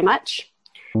 so very much.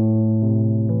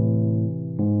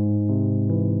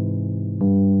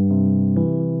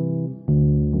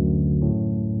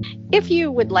 If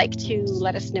you would like to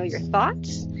let us know your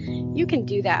thoughts, you can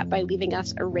do that by leaving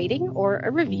us a rating or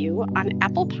a review on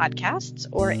Apple Podcasts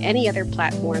or any other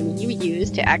platform you use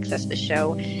to access the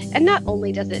show. And not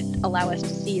only does it allow us to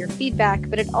see your feedback,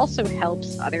 but it also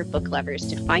helps other book lovers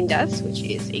to find us, which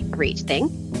is a great thing.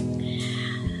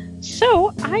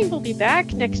 So I will be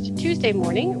back next Tuesday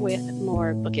morning with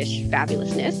more bookish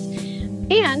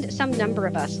fabulousness. And some number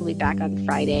of us will be back on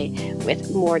Friday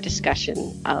with more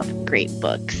discussion of great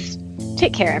books.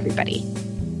 Take care, everybody.